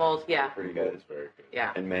Mold, yeah. pretty That good. is very good.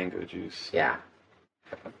 Yeah. And Mango Juice. Yeah.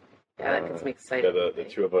 Yeah, that gets me excited. Yeah, the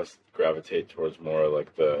two of us gravitate towards more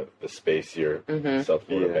like the spacier South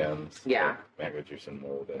Florida bands. Yeah. Like Mango Juice and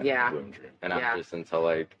Mold and Yeah. Bloom Dream. And Yeah. I'm just into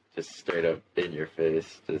like just straight up in your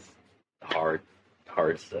face, just hard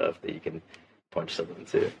stuff that you can punch someone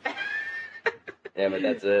to. Yeah, but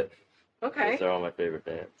that's it. Okay. Those are all my favorite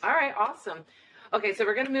bands. All right, awesome. Okay, so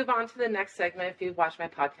we're going to move on to the next segment. If you watch my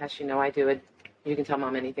podcast, you know I do it. You can tell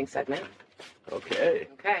Mom anything segment. Okay.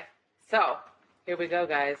 Okay, so here we go,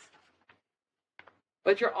 guys.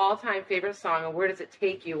 What's your all-time favorite song, and where does it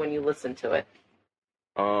take you when you listen to it?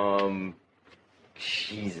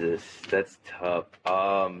 Jesus, that's tough.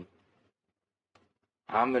 I'm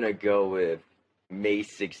gonna go with May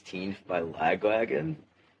 16th by Lagwagon,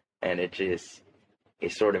 and it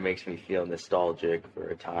sort of makes me feel nostalgic for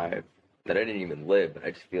a time that I didn't even live, but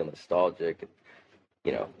I just feel nostalgic and,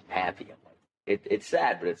 you know, happy. I'm like, it's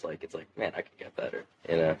sad, but it's like, man, I could get better,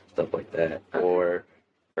 you know, stuff like that. Okay. Or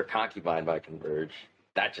Concubine by Converge.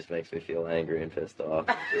 That just makes me feel angry and pissed off.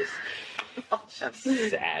 Just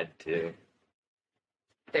sad too.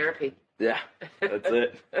 Therapy. Yeah, that's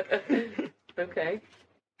it. Okay.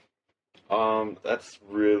 That's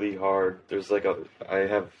really hard. I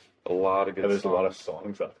have a lot of good And there's songs. a lot of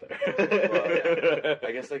songs out there. Well,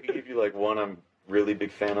 I guess I could give you like one I'm really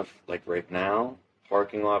big fan of like right now.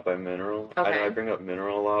 Parking Lot by Mineral. I know Okay. I bring up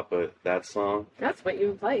Mineral a lot, but that song, That's what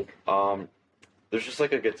you like. there's just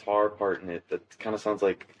like a guitar part in it that kind of sounds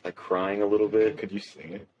like crying a little bit. Could you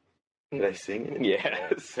sing it? Did I sing it? Yeah,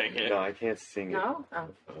 sing it. No, I can't sing it. No? Oh.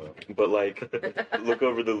 But like, look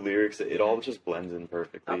over the lyrics. It all just blends in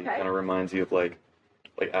perfectly. Okay. Kind of reminds you of like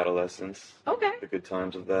adolescence, Okay. the good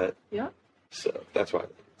times of that. Yeah. So that's why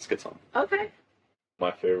it's a good song. Okay.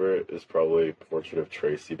 My favorite is probably Portrait of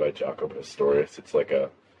Tracy by Jaco Pastorius. It's like a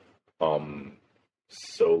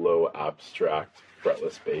solo abstract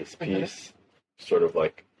fretless bass piece, sort of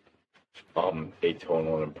like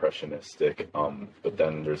atonal and impressionistic. But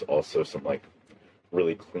then there's also some like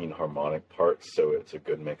really clean harmonic parts, so it's a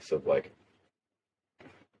good mix of like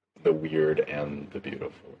the weird and the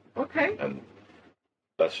beautiful. Okay. And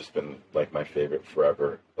that's just been like my favorite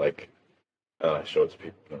forever. Like, and I show it to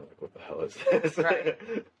people and they're like, what the hell is this? Right.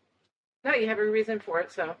 No, you have a reason for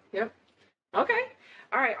it, so yep. Okay.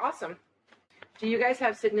 All right, awesome. Do you guys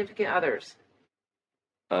have significant others?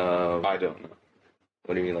 I don't know.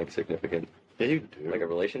 What do you mean, like significant? Yeah, you do. Like a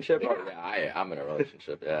relationship? Yeah. Oh, yeah, I'm in a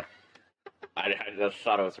relationship, yeah. I just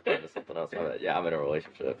thought I was referring to something else. Yeah, I'm in a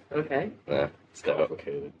relationship. Okay. Yeah, It's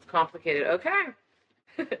complicated. It's complicated. Okay.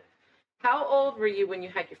 How old were you when you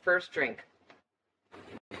had your first drink?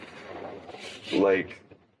 Like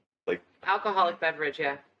Alcoholic beverage,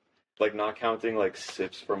 yeah. like not counting like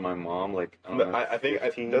sips from my mom. Like I don't But know, I think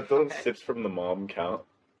 15? that those Okay. sips from the mom count.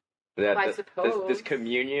 Yeah, I this suppose.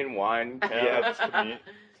 communion wine count? Yeah, just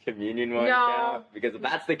Communion wine No. count? Because if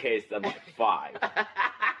that's the case, then like 5.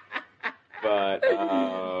 But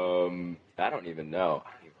I don't even know. I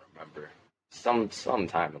don't even remember.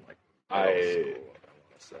 Sometime in like middle school, I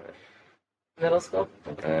want to say. Middle school?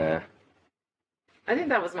 I think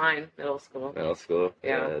that was mine, middle school. Middle school.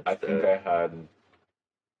 Yeah. I think I had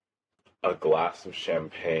a glass of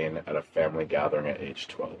champagne at a family gathering at age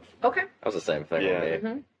 12. Okay. That was the same thing Yeah. with me.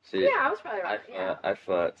 Mhm. See, Yeah, I was probably right. Yeah. I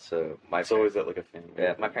thought so. It's always at like a family.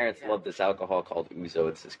 Yeah, my parents Yeah. love this alcohol called ouzo.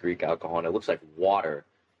 It's this Greek alcohol, and it looks like water.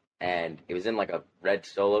 And it was in like a red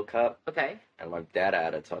Solo cup, Okay. and my dad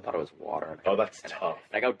had it, so I thought it was water. Oh, that's And tough.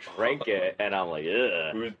 I go drink it, and I'm like,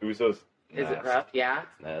 ugh. Ouzo's Is it nasty. rough? Yeah.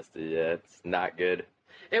 It's nasty, yeah, it's not good.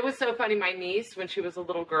 It was so funny. My niece, when she was a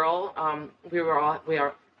little girl, we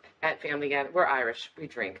are at family gathering. We're Irish. We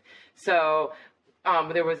drink. So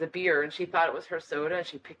there was a beer, and she thought it was her soda, and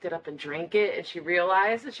she picked it up and drank it, and she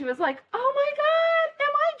realized, and she was like, "Oh my God,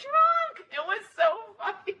 am I drunk?" It was so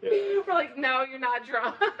funny. Yeah. We're like, "No, you're not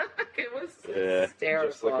drunk." It was Yeah. hysterical.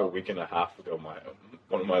 Just like a week and a half ago,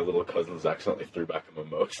 one of my little cousins accidentally threw back a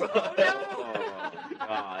mimosa.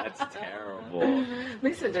 Oh, that's terrible. At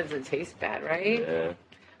least it doesn't taste bad, right? Yeah.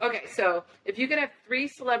 Okay, so if you could have 3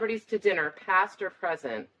 celebrities to dinner, past or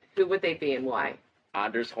present, who would they be and why?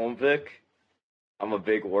 Anders Holmvik. I'm a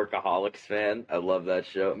big Workaholics fan. I love that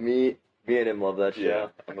show. Me and him love that show. Yeah,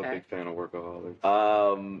 I'm Okay. a big fan of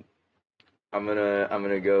Workaholics. I'm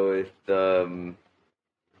gonna go with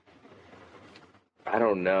I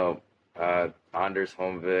don't know. Anders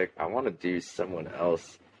Holmvik. I want to do someone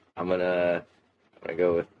else. I'm gonna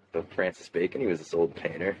go with Francis Bacon. He was this old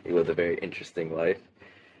painter. He lived a very interesting life,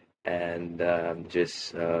 and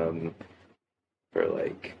for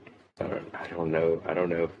like I don't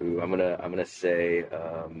know who. I'm gonna say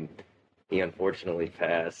he unfortunately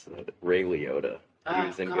passed. Ray Liotta. He Oh,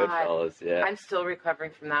 was in God. Goodfellas. Yeah. I'm still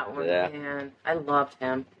recovering from that one, Yeah. man. I loved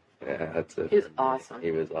him. Yeah, that's it. He was for me. awesome.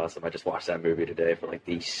 He was awesome. I just watched that movie today for like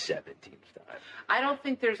the 17th time. I don't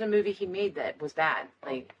think there's a movie he made that was bad.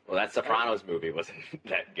 Like, Well, that Sopranos movie wasn't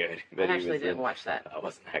that good. I That he actually was didn't in. watch that. That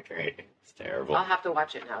wasn't that great. It's terrible. I'll have to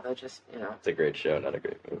watch it now, though. Just, It's a great show, not a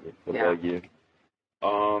great movie. What Yeah. about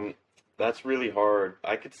you? That's really hard.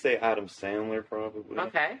 I could say Adam Sandler probably.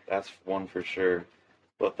 Okay. That's one for sure.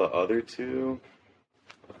 But the other two,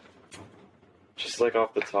 just like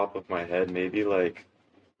off the top of my head, maybe like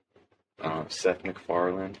Seth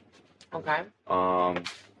MacFarlane. Okay.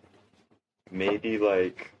 Maybe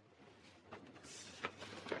like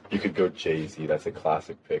You could go Jay-Z. That's a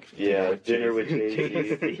classic pick. dinner with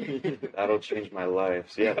Jay-Z. That'll change my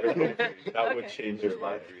life. So yeah, That would Okay. change your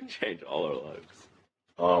life. Change all our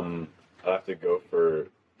lives. I'd have to go for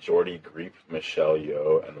Jordy Griep, Michelle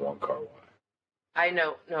Yeoh, and Wong Kar-wai. I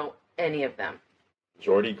don't know any of them.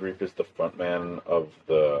 Jordy Griep is the frontman of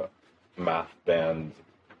the math band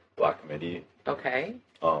Black Midi. Okay.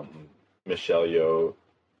 Michelle Yeoh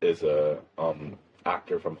is a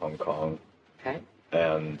actor from Hong Kong, Okay.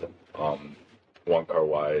 and Wong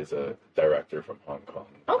Kar-wai is a director from Hong Kong.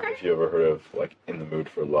 Okay. If you ever heard of like In the Mood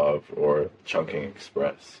for Love or Chungking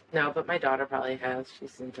Express, No, but my daughter probably has.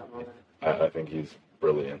 She's into all that. I think he's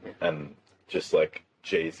brilliant. And just like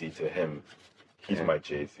Jay-Z to him, he's my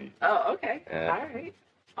Jay-Z. Oh, okay. Yeah. All right.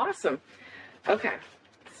 Awesome. Okay.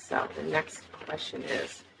 So the next question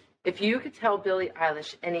is, if you could tell Billie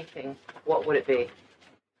Eilish anything, what would it be?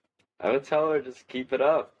 I would tell her just keep it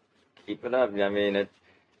up. Keep it up. I mean,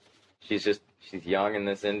 she's young in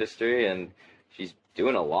this industry and she's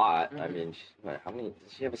doing a lot. I mean, how many?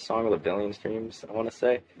 Does she have a song with 1 billion streams? I want to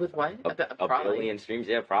say With what? a Probably. billion streams.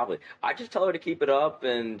 Yeah, probably. I just tell her to keep it up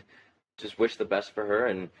and just wish the best for her,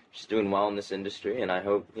 and she's doing well in this industry, and I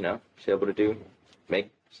hope, she's able to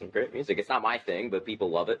make some great music. It's not my thing, but people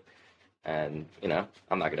love it, and,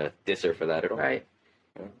 I'm not going to diss her for that at all. Right.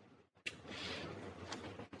 Yeah.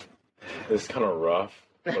 This is kind of rough,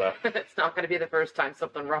 but It's not going to be the first time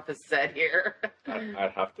something rough is said here.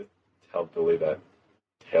 I'd have to tell Billy that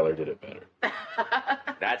Taylor did it better.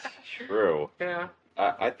 That's true. Yeah.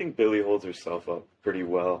 I think Billie holds herself up pretty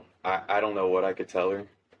well. I don't know what I could tell her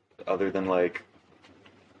other than like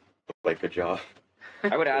good job.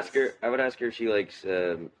 I would ask her if she likes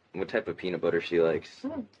what type of peanut butter she likes.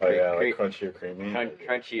 Oh yeah, like crunchy or creamy.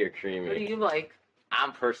 Crunchy or creamy. What do you like?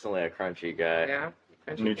 I'm personally a crunchy guy. Yeah.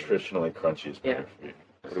 Nutritionally crunchy is better for you.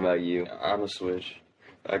 What about you? I'm a switch.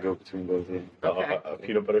 I go between both of you. Okay. A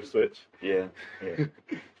peanut butter switch. Yeah.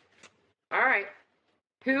 All right.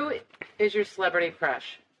 Who is your celebrity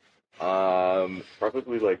crush?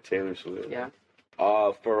 Probably like Taylor Swift. Yeah.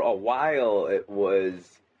 For a while, it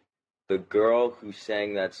was the girl who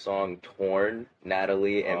sang that song "Torn,"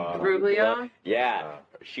 Natalie and Bruglia. Yeah,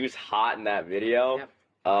 she was hot in that video. Yep.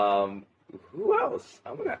 Who else?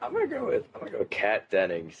 I'm gonna go with Kat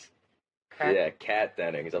Dennings. Okay. Yeah, Kat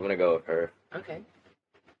Dennings. I'm gonna go with her. Okay.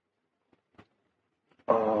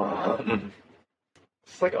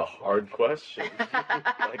 It's like a hard question.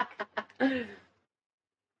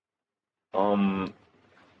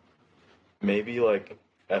 Maybe like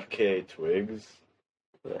FKA Twigs.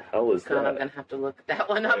 What the hell is I'm that? gonna have to look that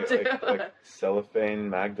one up too. Like Cellophane,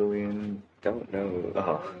 Magdalene. Don't know.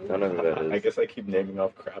 Don't know who that is. I guess I keep naming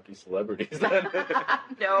off crappy celebrities then.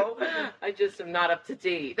 No, I just am not up to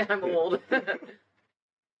date. I'm old.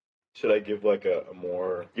 Should I give like a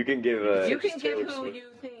more? You can give. You can give Taylor who Swift. you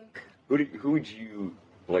think. Who would you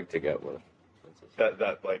like to get with?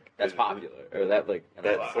 That like That's popular, or that like.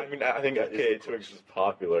 I mean, I think FKA Twigs is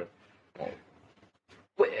popular.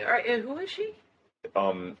 Wait, all right, and who is she?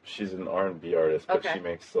 She's an R&B artist, but Okay. she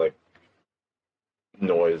makes like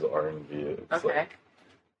noise R&B. It's Okay. like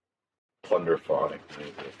plunderphonic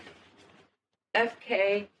music.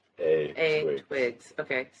 FKA A Twigs.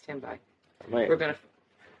 Okay, stand by. I might, We're gonna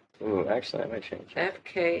Ooh, actually, I might change.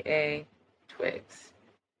 FKA Twigs.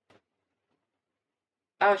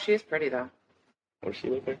 Oh, she is pretty though. What does she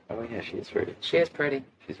look like? Oh yeah, she is pretty. She is pretty.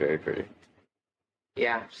 She's very pretty.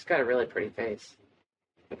 Yeah, she's got a really pretty face.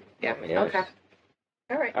 Yeah. Yes. Okay.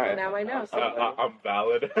 All right. All right. Well, now I know. So. I'm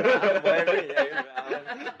valid. I don't blame you. Yeah, you're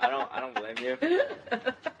valid. I don't blame you.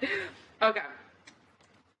 Okay.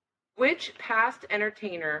 Which past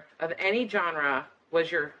entertainer of any genre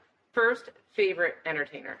was your first favorite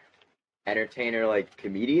entertainer? Entertainer, like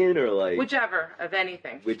comedian, or like Whichever of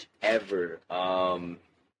anything. whichever.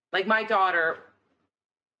 Like my daughter,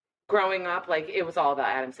 growing up, like it was all about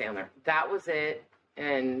Adam Sandler. That was it,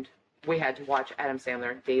 and we had to watch Adam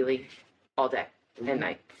Sandler daily, all day and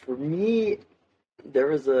night. For me, there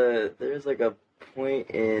was like a point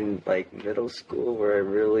in like middle school where I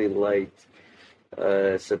really liked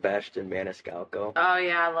Sebastian Maniscalco. Oh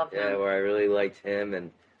yeah, I love him. Yeah, where I really liked him,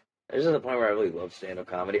 and there's just a point where I really loved stand-up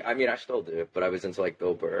comedy. I mean, I still do, but I was into like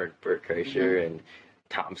Bill Burr, Burt Kreischer, and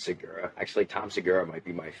Tom Segura. Actually, Tom Segura might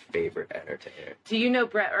be my favorite entertainer. Do you know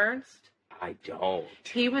Brett Ernst? I don't.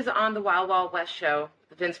 He was on the Wild Wild West show,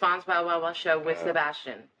 Vince Vaughn's Wild Wild West show with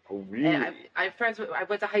Sebastian. Oh, really? And I'm friends with. I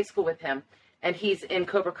went to high school with him, and he's in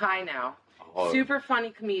Cobra Kai now. Oh. Super funny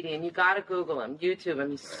comedian. You gotta Google him, YouTube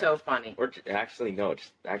him. He's so funny. Or actually, no.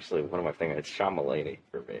 It's actually one of my things. It's Sean Mulaney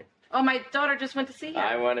for me. Oh, my daughter just went to see him.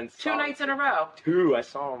 I went and saw 2 nights in a row. Two. I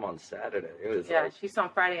saw him on Saturday. It was Yeah, like, she saw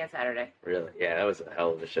him Friday and Saturday. really. Yeah, that was a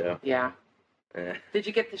hell of a show. Yeah. Eh. Did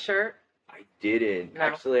you get the shirt? I didn't. No.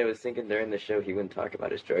 Actually, I was thinking during the show he wouldn't talk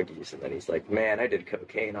about his drug use, and then he's like, "Man, I did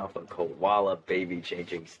cocaine off a koala baby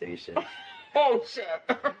changing station." Oh shit.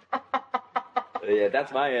 Yeah,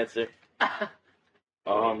 that's my answer.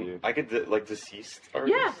 I could like deceased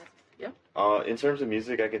artists. Yeah. In terms of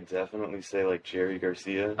music, I could definitely say like Jerry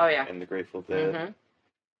Garcia. Oh, yeah. And the Grateful Dead.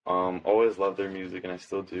 Mm-hmm. Always loved their music, and I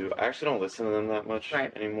still do. I actually don't listen to them that much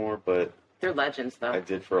anymore, but They're legends, though. I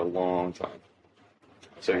did for a long time.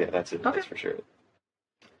 So yeah, that's it. Okay. That's for sure.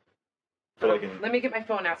 Let me get my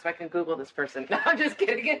phone out so I can Google this person. No, I'm just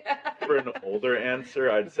kidding. For an older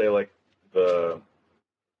answer, I'd say like the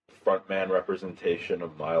frontman representation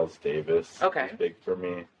of Miles Davis Okay. is big for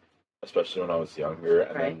me, especially when I was younger.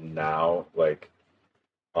 And then now, like,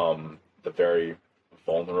 the very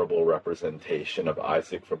vulnerable representation of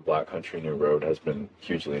Isaac from Black Country New Road has been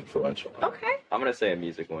hugely influential. Okay. I'm gonna say a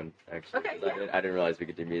music one actually. Okay, 'Cause I didn't realize we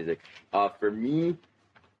could do music. For me,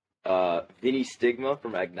 Vinny Stigma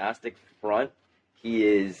from Agnostic Front. He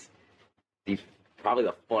is probably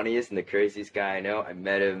the funniest and the craziest guy I know. I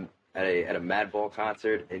met him at a Madball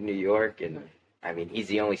concert in New York, and I mean, he's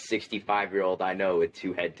the only 65-year-old I know with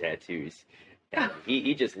 2 head tattoos. And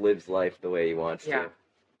he just lives life the way he wants to.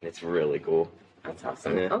 It's really cool. That's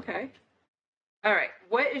awesome. Yeah. Okay. All right.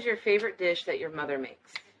 What is your favorite dish that your mother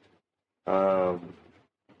makes? Bolsap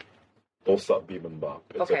bibimbap.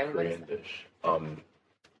 It's a Korean dish.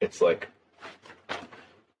 It's like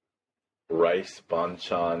rice,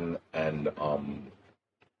 banchan, and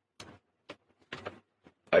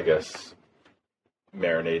I guess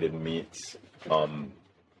marinated meats. If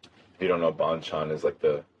you don't know, banchan is like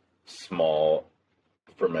the small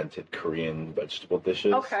fermented Korean vegetable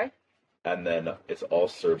dishes. Okay. And then it's all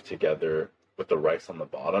served together with the rice on the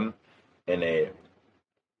bottom in a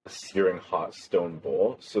searing hot stone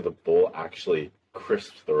bowl. So the bowl actually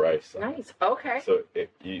crisps the rice up. Nice. Okay. So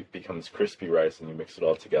it becomes crispy rice, and you mix it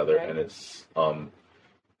all together, and it's put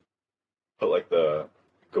like the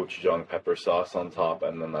gochujang pepper sauce on top,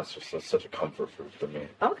 and then that's just such a comfort food for me.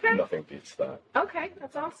 Okay. Nothing beats that. Okay,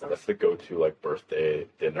 that's awesome. That's the go-to like birthday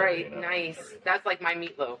dinner. Right. You know, nice. That's like my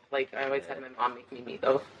meatloaf. Like I always had my mom make me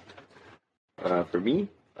meatloaf. For me,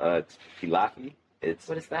 it's pilaffi.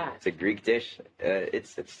 What is that? It's a Greek dish.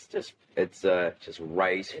 It's just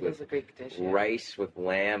rice with a Greek dish, rice with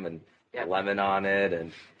lamb and lemon on it,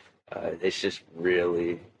 and it's just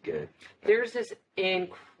really good. There's this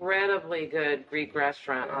incredibly good Greek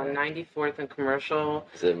restaurant on 94th and Commercial.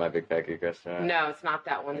 Is it My Big Fat Greek Restaurant? No, it's not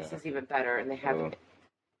that one. This is even better, and they have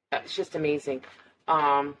it's just amazing.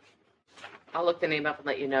 I'll look the name up and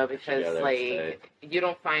let you know, because you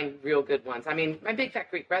don't find real good ones. I mean, My Big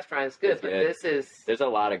Fat Greek Restaurant is good, but there's a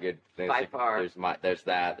lot of good things. By far. There's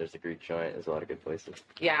the Greek joint. There's a lot of good places.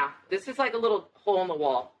 Yeah, this is like a little hole in the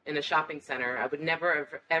wall in a shopping center. I would never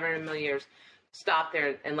have ever in a million years stop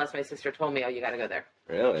there unless my sister told me, "Oh, you got to go there."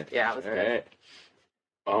 Really? Yeah, it was good.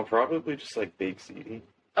 Right. Probably just like baked ziti.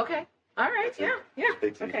 Okay. All right. Yeah.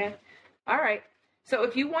 Okay. All right. So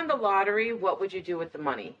if you won the lottery, what would you do with the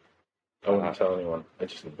money? I wouldn't tell anyone. I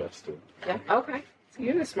just invested. Yeah. Okay. So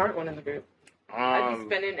you're the smart one in the group. I'd be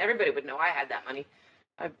spending. Everybody would know I had that money.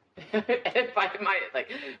 If I my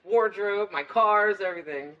wardrobe, my cars,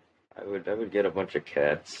 everything. I would get a bunch of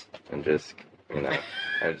cats and just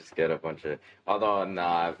I'd just get a bunch of. Although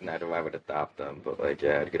I would adopt them, but I'd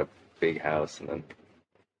get a big house and then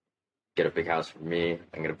get a big house for me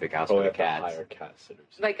and get a big house for the cats. Hire cat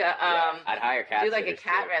sitters. I'd hire cat sitters. Do a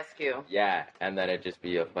cat rescue. Yeah, and then it'd just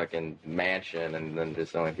be a fucking mansion, and then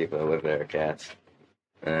just only people that live there are cats.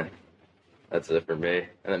 That's it for me.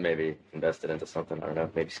 And then maybe invest it into something. I don't know,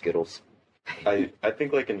 maybe Skittles. I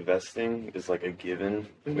think investing is a given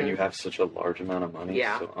when you have such a large amount of money.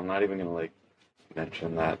 Yeah. So I'm not even gonna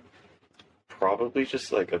mention that. Probably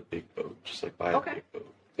just a big boat. Just buy a big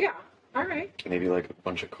boat. Yeah. All right. Maybe a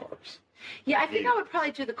bunch of cars. Yeah, I think I would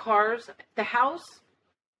probably do the cars. The house,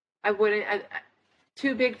 I wouldn't.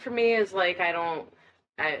 Too big for me is I don't.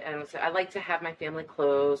 I like to have my family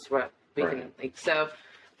close where we can. So, I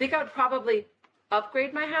think I would probably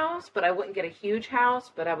upgrade my house, but I wouldn't get a huge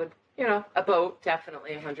house. But I would, a boat,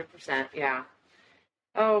 definitely 100%. Yeah.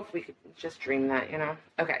 Oh, if we could just dream that,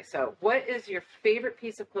 Okay, so what is your favorite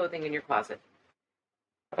piece of clothing in your closet?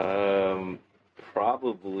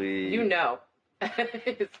 Probably.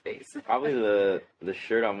 His face. Probably the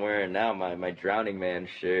shirt I'm wearing now, my Drowning Man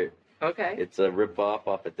shirt. Okay. It's a rip-off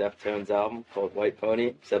of a Deftones album called White Pony,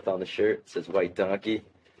 except on the shirt it says White Donkey.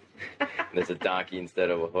 There's a donkey instead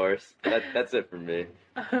of a horse. That's it for me.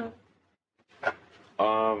 I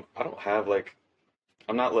don't have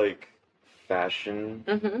I'm not fashion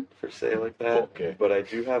per se like that. Okay. But I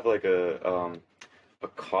do have a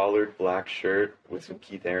collared black shirt with some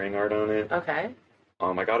Keith Haring art on it. Okay.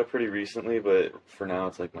 I got it pretty recently, but for now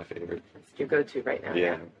it's my favorite. It's your go-to right now.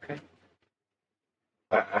 Yeah. Okay.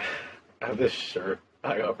 I have this shirt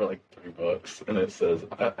I got for $3, and it says,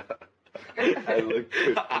 "I look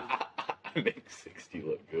good. I make 60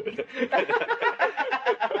 look good."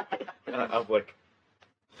 I'm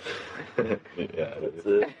yeah, that's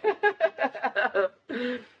it.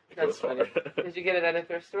 That's funny. Did you get it at a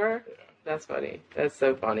thrift store? Yeah. That's funny. That's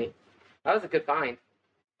so funny. That was a good find.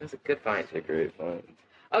 That's a good find. It's a great find.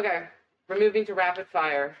 Okay, we're moving to rapid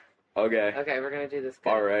fire. Okay. Okay, we're gonna do this. Good.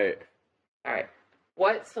 All right.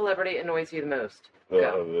 What celebrity annoys you the most?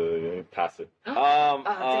 Pass it.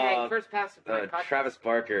 Dang! First pass it. Travis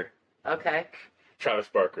Barker. Okay. Travis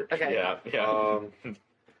Barker. Okay. Yeah.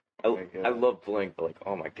 I love Blink, but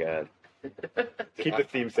oh my god. Keep the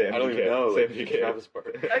theme same. I don't even know. Travis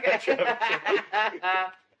Barker. Okay.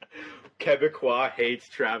 Quebecois hates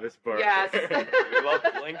Travis Barker. Yes. We love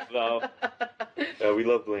Blink though. We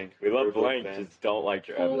love Blink. We love Blink. Just don't like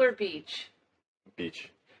Travis. Pool or beach? Beach.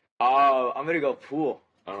 Oh, I'm gonna go pool.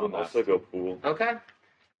 I'll also go pool. Okay.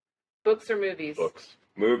 Books or movies? Books.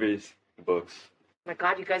 Movies. Books. My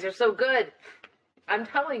God, you guys are so good. I'm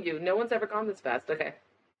telling you, no one's ever gone this fast. Okay.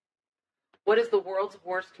 What is the world's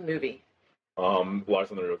worst movie? Lars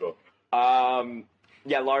and the Real Girl.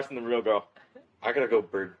 Yeah, Lars and the Real Girl. I gotta go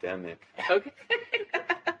Birdemic. Okay.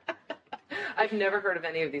 I've never heard of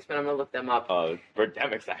any of these, but I'm gonna look them up.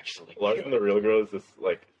 Birdemic's actually. Lars and the Real Girl is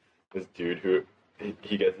this dude who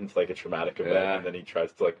he gets into like a traumatic event and then he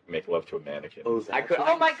tries to like make love to a mannequin. Oh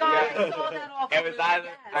my God, I saw that awful It was movie, either,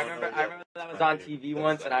 yes. I remember that was on TV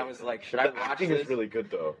once, and I was like, should I The watch acting this? is really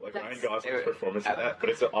good though. Like Ryan That's- Gosling's performance in that, but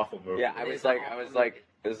it's an awful movie. Yeah, it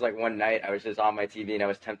was like one night I was just on my TV and I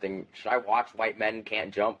was tempting, should I watch White Men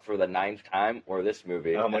Can't Jump for the 9th time or this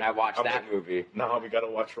movie? And I watched that movie. No, we gotta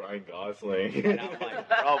watch Ryan Gosling. And I'm like,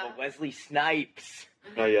 bro, but Wesley Snipes.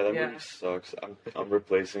 Oh yeah, that movie sucks. I'm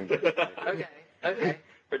replacing Birdemic. Okay.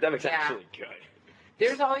 Birdemic's Yeah. actually good.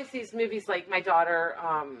 There's always these movies like my daughter,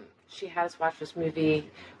 she had us watch this movie.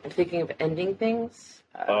 I'm thinking of ending things.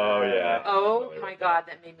 Oh yeah. Oh my God,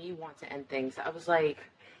 that made me want to end things. I was like,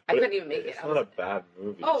 I couldn't even make it. It's I not was, a bad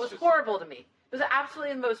movie. oh, it It's was just- horrible to me. It was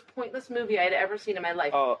absolutely the most pointless movie I had ever seen in my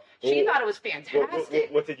life. Oh, She well, thought it was fantastic.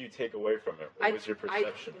 What did you take away from it? What was your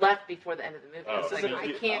perception? I left before the end of the movie. I was Oh, like, so I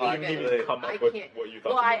you- can't I even. didn't even come I up with can't. what you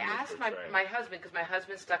thought. Well, the I movie was asked portraying. my husband because my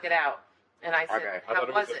husband stuck it out, and I said, Okay. I "How thought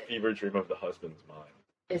it was was a it? fever dream of the husband's mind.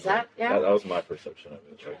 Is that yeah?" That was my perception of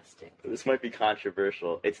it. Like, Interesting. this might be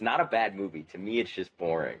controversial. It's not a bad movie. To me, it's just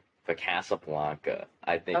boring. But Casablanca,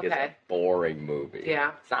 I think, is Okay. a boring movie.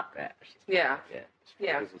 Yeah. It's not bad. It's just- Yeah.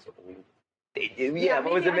 Yeah. Because it's old.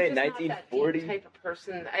 What was maybe it I'm made? just not that deep 1940? type of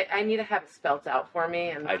person. I need to have it spelt out for me,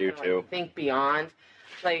 and I do not to, too. Like, think beyond,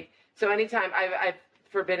 like so. Anytime I've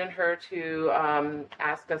forbidden her to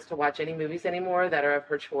ask us to watch any movies anymore that are of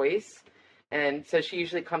her choice, and so she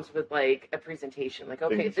usually comes with like a presentation, like,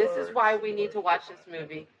 okay, Things this are is why we similar need to watch for this my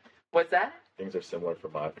movie. What's that? Things are similar for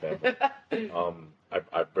my family.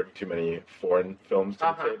 I bring too many foreign films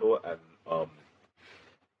to the table, and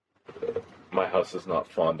my house is not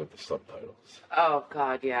fond of the subtitles. Oh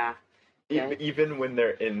God, yeah. Okay. Even when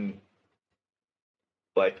they're in,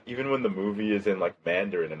 even when the movie is in like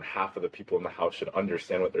Mandarin, and half of the people in the house should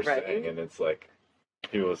understand what they're Right. saying, and it's like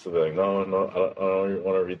people will still be like, no, I don't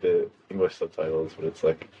want to read the English subtitles, but it's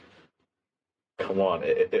like, come on,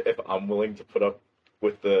 if I'm willing to put up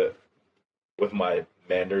with my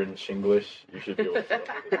Mandarin Shinglish, you should be able to put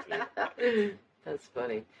up with it too. That's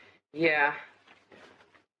funny. Yeah.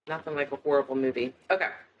 Nothing like a horrible movie. Okay.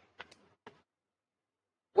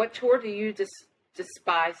 What chore do you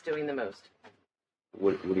despise doing the most?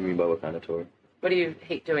 What do you mean by what kind of tour? What do you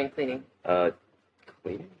hate doing? Cleaning.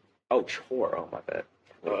 Cleaning? Oh, chore. Oh, my bad.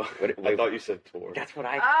 I thought you said tour. That's what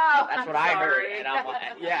I. Oh, that's I'm what I heard, sorry. and I'm like,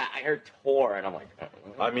 yeah, I heard tour, and I'm like,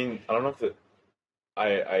 I mean, I don't know if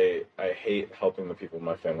I hate helping the people in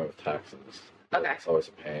my family with taxes. Okay. It's always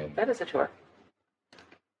a pain. That is a chore.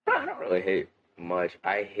 I don't really hate much.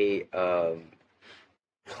 I hate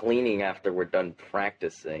cleaning after we're done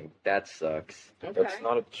practicing. That sucks. Okay. That's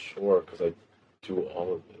not a chore because I do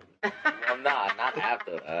all of it. Well, not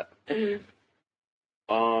after that.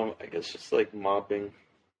 I guess just like mopping,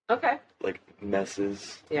 Okay. like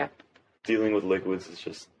messes. Yeah. Dealing with liquids is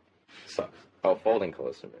just sucks. Oh, folding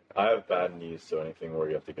clothes. I have bad knees, so anything where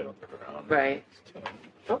you have to get on the ground. Right. is tough.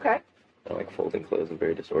 Okay. I don't like folding clothes. I'm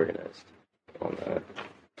very disorganized on that.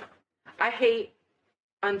 I hate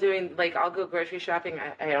undoing, like, I'll go grocery shopping.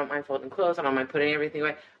 I don't mind folding clothes. I don't mind putting everything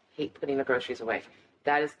away. I hate putting the groceries away.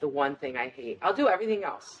 That is the one thing I hate. I'll do everything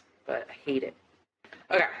else, but I hate it.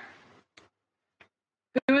 Okay.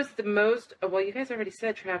 Who is the most, well, you guys already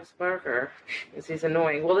said Travis Barker, because he's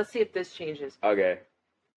annoying. Well, let's see if this changes. Okay.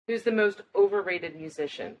 Who's the most overrated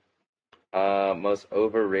musician? Most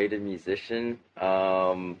overrated musician.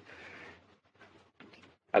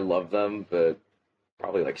 I love them, but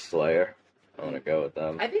probably like Slayer. I want to go with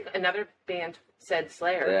them. I think another band said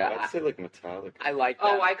Slayer. Yeah, I'd say like Metallica. I like them.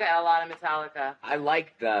 Oh, I got a lot of Metallica. I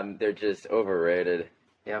like them. They're just overrated.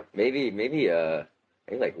 Yep. Maybe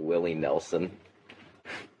like Willie Nelson.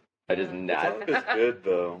 I just not. Metallica's good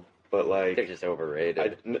though, but like They're just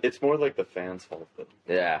overrated. it's more like the fans' fault though.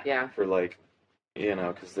 Yeah. Yeah. For like,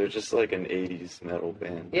 because they're just like an '80s metal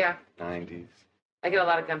band. Yeah. '90s. I get a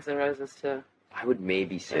lot of Guns N' Roses, too. I would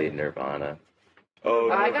maybe say Nirvana.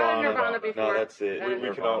 Oh, I Nirvana. got Nirvana before. No, that's it. And-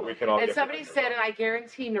 We can all. And get somebody behind said, it. and I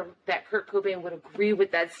guarantee that Kurt Cobain would agree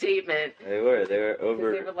with that statement. They were 'Cause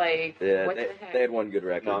over. they were like, Yeah, what they, the heck? they had one good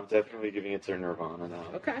record. No, I'm definitely giving it to Nirvana now.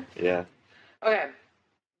 Okay. Yeah. Okay.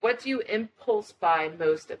 What do you impulse buy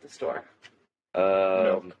most at the store?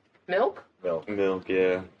 Milk. Milk? Milk,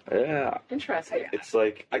 yeah. Yeah. Interesting. It's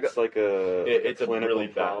like a It's a clinical really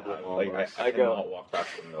bad problem. habit. Like I cannot walk past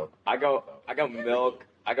the milk.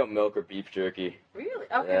 I go milk or beef jerky. Really?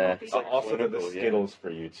 Okay. Yeah. Well, It's like Also, the clinical, yeah. Skittles for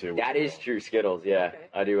you too. That is true, Skittles. Yeah, Okay.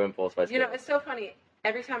 I do impulse buy You Skittles. know, it's so funny.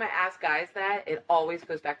 Every time I ask guys that, it always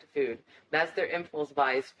goes back to food. That's their impulse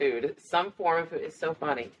buy is food. Some form of food. It's so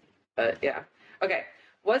funny. But yeah. Okay.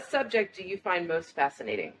 What subject do you find most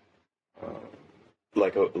fascinating?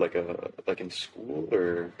 Like in school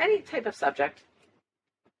or Any type of subject.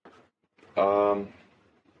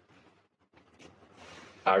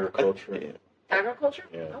 Agriculture. yeah. Agriculture?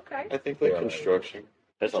 Yeah. Okay. I think like Yeah. construction.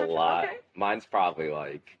 There's a lot. Okay. Mine's probably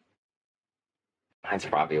like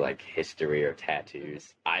history or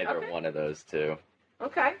tattoos. Either Okay. one of those two.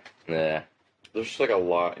 Okay. Yeah. There's just like a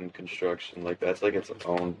lot in construction. Like that's like its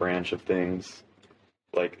own branch of things.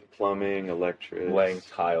 Like plumbing, electric, Laying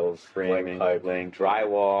tiles, framing, laying pipe. laying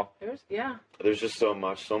Drywall. There's just so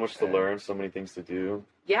much to learn, so many things to do.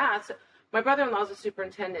 Yeah. So my brother-in-law is a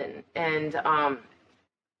superintendent, and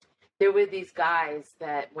there were these guys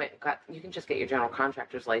that you can just get your general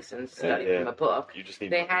contractor's license, study Yeah. from a book. You just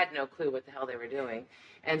need. They had no clue what the hell they were doing.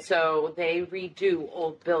 And so they redo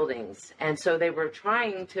old buildings. And so they were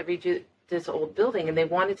trying to redo this old building, and they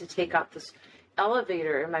wanted to take out this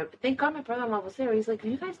elevator. And thank God my brother-in-law was there. He's like,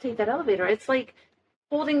 "Can you guys take that elevator? It's like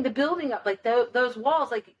holding the building up, like those walls,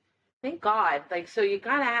 like." Thank God. Like, so you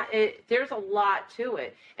gotta, there's a lot to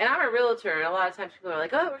it. And I'm a realtor, and a lot of times people are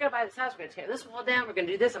like, oh, we're gonna buy this house, we're gonna tear this wall down, we're gonna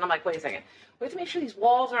do this. And I'm like, wait a second. We have to make sure these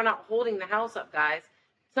walls are not holding the house up, guys.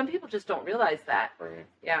 Some people just don't realize that. Right.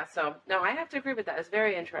 Yeah, so, no, I have to agree with that. It's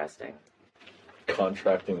very interesting.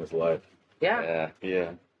 Contracting is life. Yeah.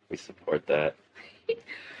 Yeah. We support that.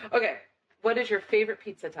 Okay. What is your favorite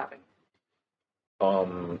pizza topping?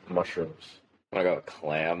 Mushrooms. I'm gonna go with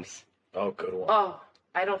clams. Oh, good one. Oh,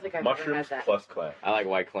 I don't think I've ever had Mushrooms that. plus clam. I like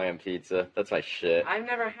white clam pizza. That's my shit. I've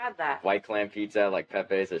never had that. White clam pizza, like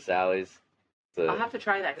Pepe's or Sally's. I'll have to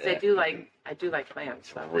try that because I do like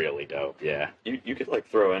clams. So. Really dope. Yeah. You could like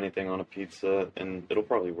throw anything on a pizza and it'll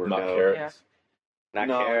probably work Not out. carrots. Not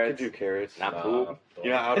no, carrots. I could do carrots. Not Nah, poop. don't.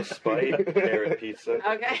 You know, out of spite, carrot pizza.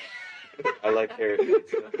 Okay. I like carrot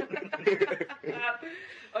pizza.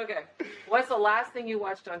 Okay. What's the last thing you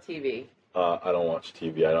watched on TV? I don't watch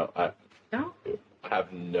TV. I No?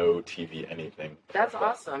 have no TV anything. That's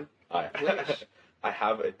awesome. I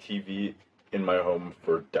have a TV in my home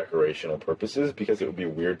for decorational purposes because it would be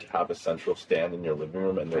weird to have a central stand in your living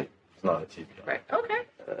room and there's not a TV on. Right. Okay.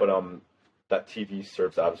 But that TV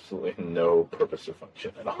serves absolutely no purpose or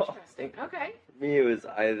function at all. Interesting. Okay. For me, it was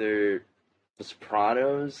either The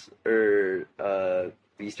Sopranos or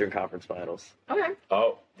Eastern Conference Finals. Okay.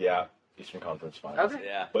 Oh, yeah, Eastern Conference Finals. Okay.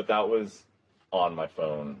 Yeah. But that was on my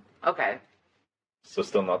phone, Okay. so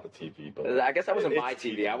still not the TV. But I guess that wasn't it's my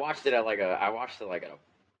TV. I watched it at like a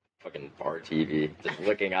fucking bar TV, just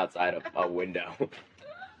looking outside a window.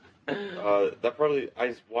 I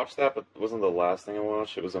watched that, but it wasn't the last thing I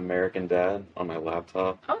watched. It was American Dad on my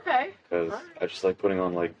laptop Okay. because Alright. I just like putting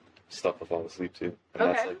on like stuff to fall asleep to, and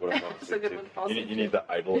that's like what I fall That's a asleep good to. one. to fall You asleep need to.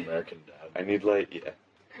 the idle American Dad. I need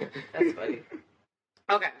That's funny.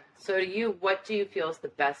 Okay. So what do you feel is the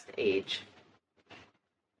best age?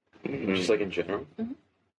 just like in general.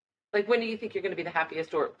 Like, when do you think you're going to be the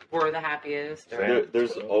happiest or the happiest? Or...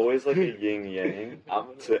 There's always like a yin yang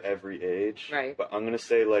I'm- to every age. Right. But I'm gonna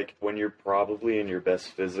say like when you're probably in your best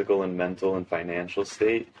physical and mental and financial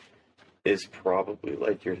state is probably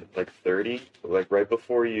like you're like 30, like right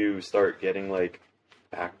before you start getting like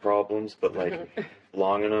back problems, but like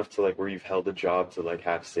long enough to like where you've held a job to like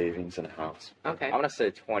have savings and a house. Okay. I'm gonna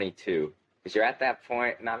say 22 because you're at that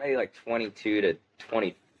point. Not maybe like 22 to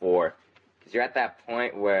 24 because you're at that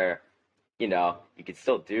point where you can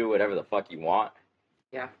still do whatever the fuck you want.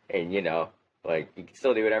 Yeah. And like you can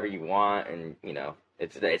still do whatever you want, and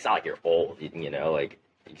it's not like you're old. Like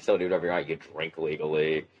you can still do whatever you want. You can drink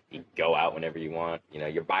legally. You can go out whenever you want.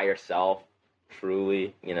 You're by yourself.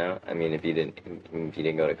 Truly, I mean, if you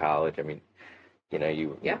didn't go to college, I mean,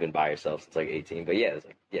 you've been by yourself since like 18. But yeah, it's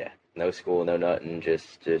like no school, no nothing.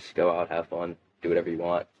 Just go out, have fun, do whatever you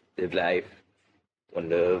want, live life, one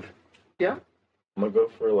love. Yeah. I'm gonna go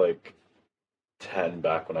for like 10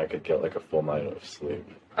 back when I could get like a full night of sleep.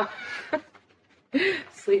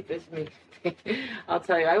 Sleep is me. I'll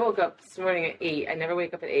tell you, I woke up this morning at 8. I never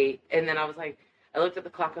wake up at 8. And then I was like, I looked at the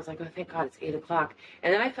clock. I was like, oh, thank God, it's 8 o'clock.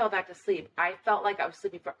 And then I fell back to sleep. I felt like I was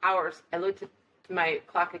sleeping for hours. I looked at my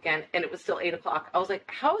clock again, and it was still 8 o'clock. I was like,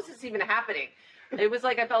 how is this even happening? It was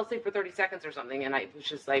like I fell asleep for 30 seconds or something, and I was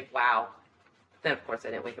just like, wow. Then, of course, I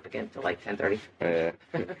didn't wake up again until like 10:30. Yeah.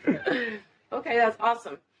 Okay, that's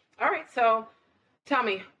awesome. All right, so tell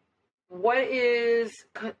me, what is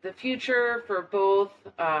the future for both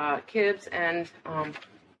Kibbs and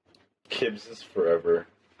Kibbs is forever.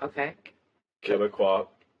 Okay. Quebecois,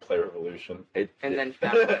 play Revolution. And then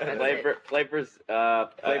play Brazil.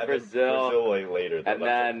 Brazil like later. And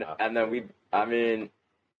then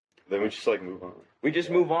Then we just like move on. we just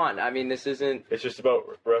move on. I mean, this isn't. It's just about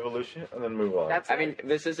Revolution and then move on. I mean,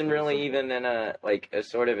 this isn't really even in a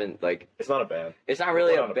sort of in like. It's not a band. It's not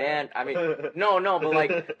really We're a not band. I mean, no, but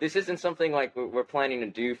like this isn't something like we're planning to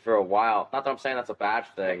do for a while. Not that I'm saying that's a bad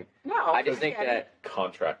thing. No, I just think that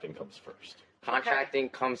Contracting comes first. contracting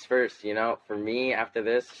comes first. You know, for me, after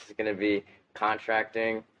this, it's gonna be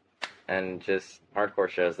contracting and just hardcore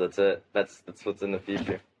shows. That's it. That's what's in the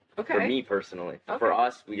future. Okay. For me personally. Okay. For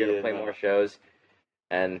us, we get to play more shows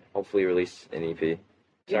and hopefully release an EP.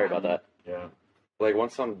 Sorry about that. Yeah. Like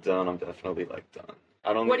once I'm done, I'm definitely like done.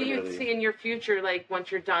 I don't. What do even you really... see in your future, like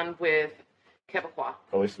once you're done with Quebecois?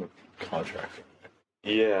 Probably some contracting.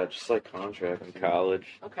 Yeah, just like contract In college.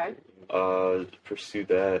 Okay. Pursue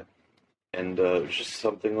that, and just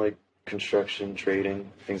something like construction,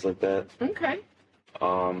 trading, things like that. Okay.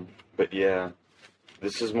 But yeah,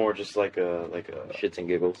 this is more just like a Shits and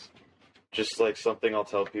giggles. just like something I'll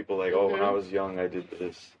tell people like, oh, when I was young, I did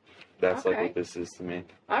this. That's like Okay. what this is to me.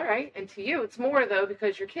 All right. And to you, it's more though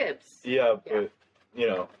because you're Kibbs. Yeah, but you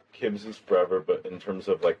know, Kibbs is forever. But in terms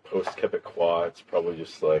of like post Quebecois, it's probably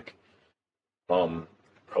just like,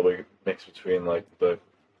 probably mix between like the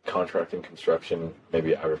contracting, construction,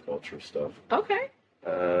 maybe agriculture stuff. Okay.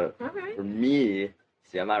 All right. For me,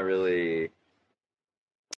 see, I'm not really.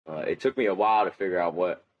 It took me a while to figure out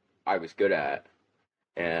what I was good at,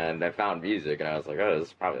 and I found music, and I was like, "Oh, this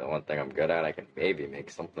is probably the one thing I'm good at. I can maybe make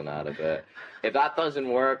something out of it." If that doesn't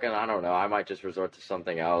work, and I don't know, I might just resort to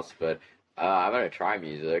something else. But I'm gonna try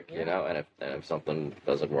music, you know. And if something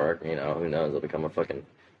doesn't work, you know, who knows? I'll become a fucking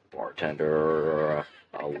bartender or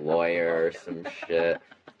a lawyer or some shit.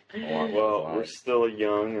 Well, we're still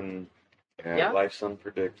young and Yeah. life's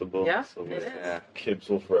unpredictable. Yeah, So it is. Yeah. Kibbs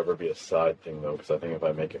will forever be a side thing though, because I think if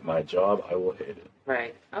I make it my job, I will hate it.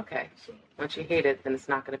 Right. Okay. So Once you hate it, then it's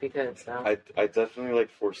not going to be good. So. I definitely like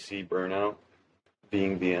foresee burnout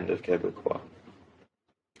being the end of Quebecois.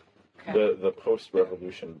 Okay. the post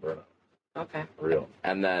revolution burnout, Okay. real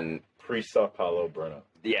And then pre Sao Paulo burnout,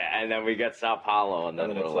 and then we get Sao Paulo, and then,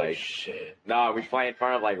 and then we're it's like, shit. no, we play in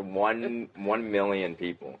front of like 1 million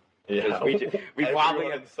people. Yeah, we probably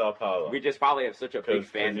Everyone have- in Sao Paulo. We just probably have such a big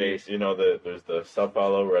fan base. You know, there's the Sao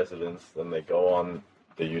Paulo residents. Then they go on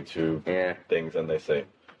the YouTube Yeah. things and they say,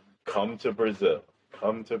 "Come to Brazil,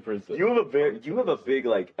 come to Brazil." You have a big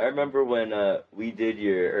like. I remember when we did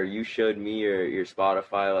you showed me your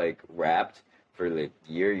Spotify like Wrapped for the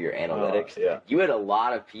your analytics. Yeah. You had a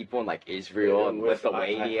lot of people in like Israel and with-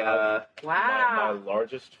 Lithuania. My Wow.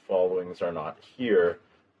 largest followings are not here,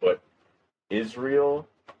 but Israel,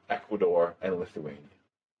 Ecuador, and Lithuania.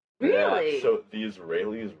 Really? So the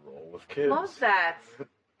Israelis roll with kids. Love that.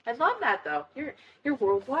 I love that though. You're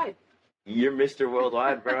worldwide. You're Mr.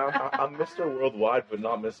 Worldwide, bro. I'm Mr. Worldwide, but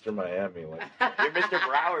not Mr. Miami. Like, You're Mr.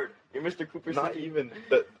 Broward. You're Mr. Cooper not City. even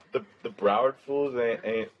the Broward fools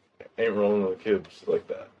ain't rolling with kids like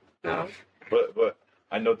that. No. But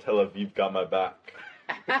I know Tel Aviv got my back.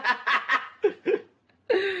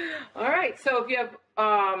 All right. So if you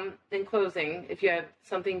have, in closing, if you have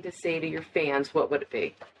something to say to your fans, what would it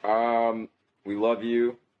be? We love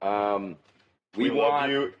you. We love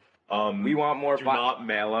you. We want more. Do not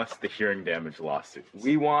mail us the hearing damage lawsuits.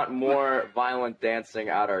 We want more violent dancing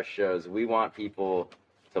at our shows. We want people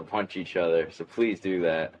to punch each other. So please do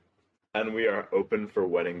that. And we are open for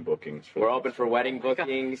wedding bookings. We're open for wedding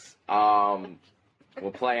bookings.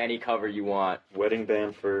 We'll play any cover you want. Wedding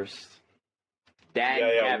band first.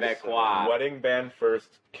 Quebecois. Wedding band first,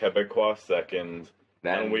 Quebecois second,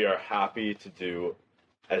 Then- and we are happy to do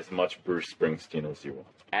as much Bruce Springsteen as you want.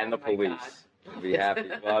 And the Oh my police. God. We'll be happy.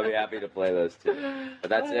 We'll be happy to play those two. But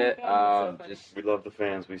that's Oh my it. God, that's so funny. Just We love the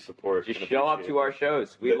fans. We support. just and show up appreciate to our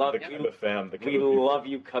shows. We love the Quebec fam, the we Quebec people, love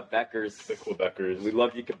you Quebecers. the Quebecers. We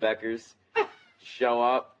love you Quebecers. Show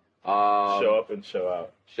up. show up and show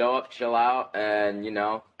out. Show up, chill out, and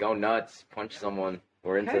go nuts. Punch someone.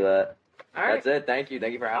 We're into Okay. that. All right. That's it. Thank you.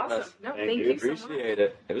 Thank you for having Awesome. us. No, Thank thank you. you so much. Appreciate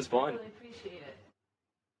it. It was I fun. really appreciate it.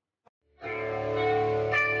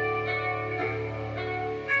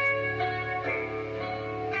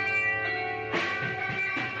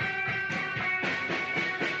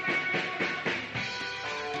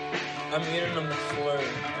 I'm eating a McFlurry,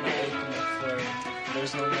 and I ate the McFlurry.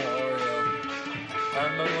 There's no more Oreo. I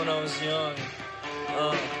remember when I was young.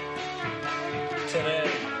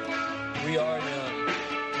 Today, we are young.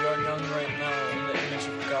 We are young right now in the image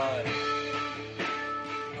of God.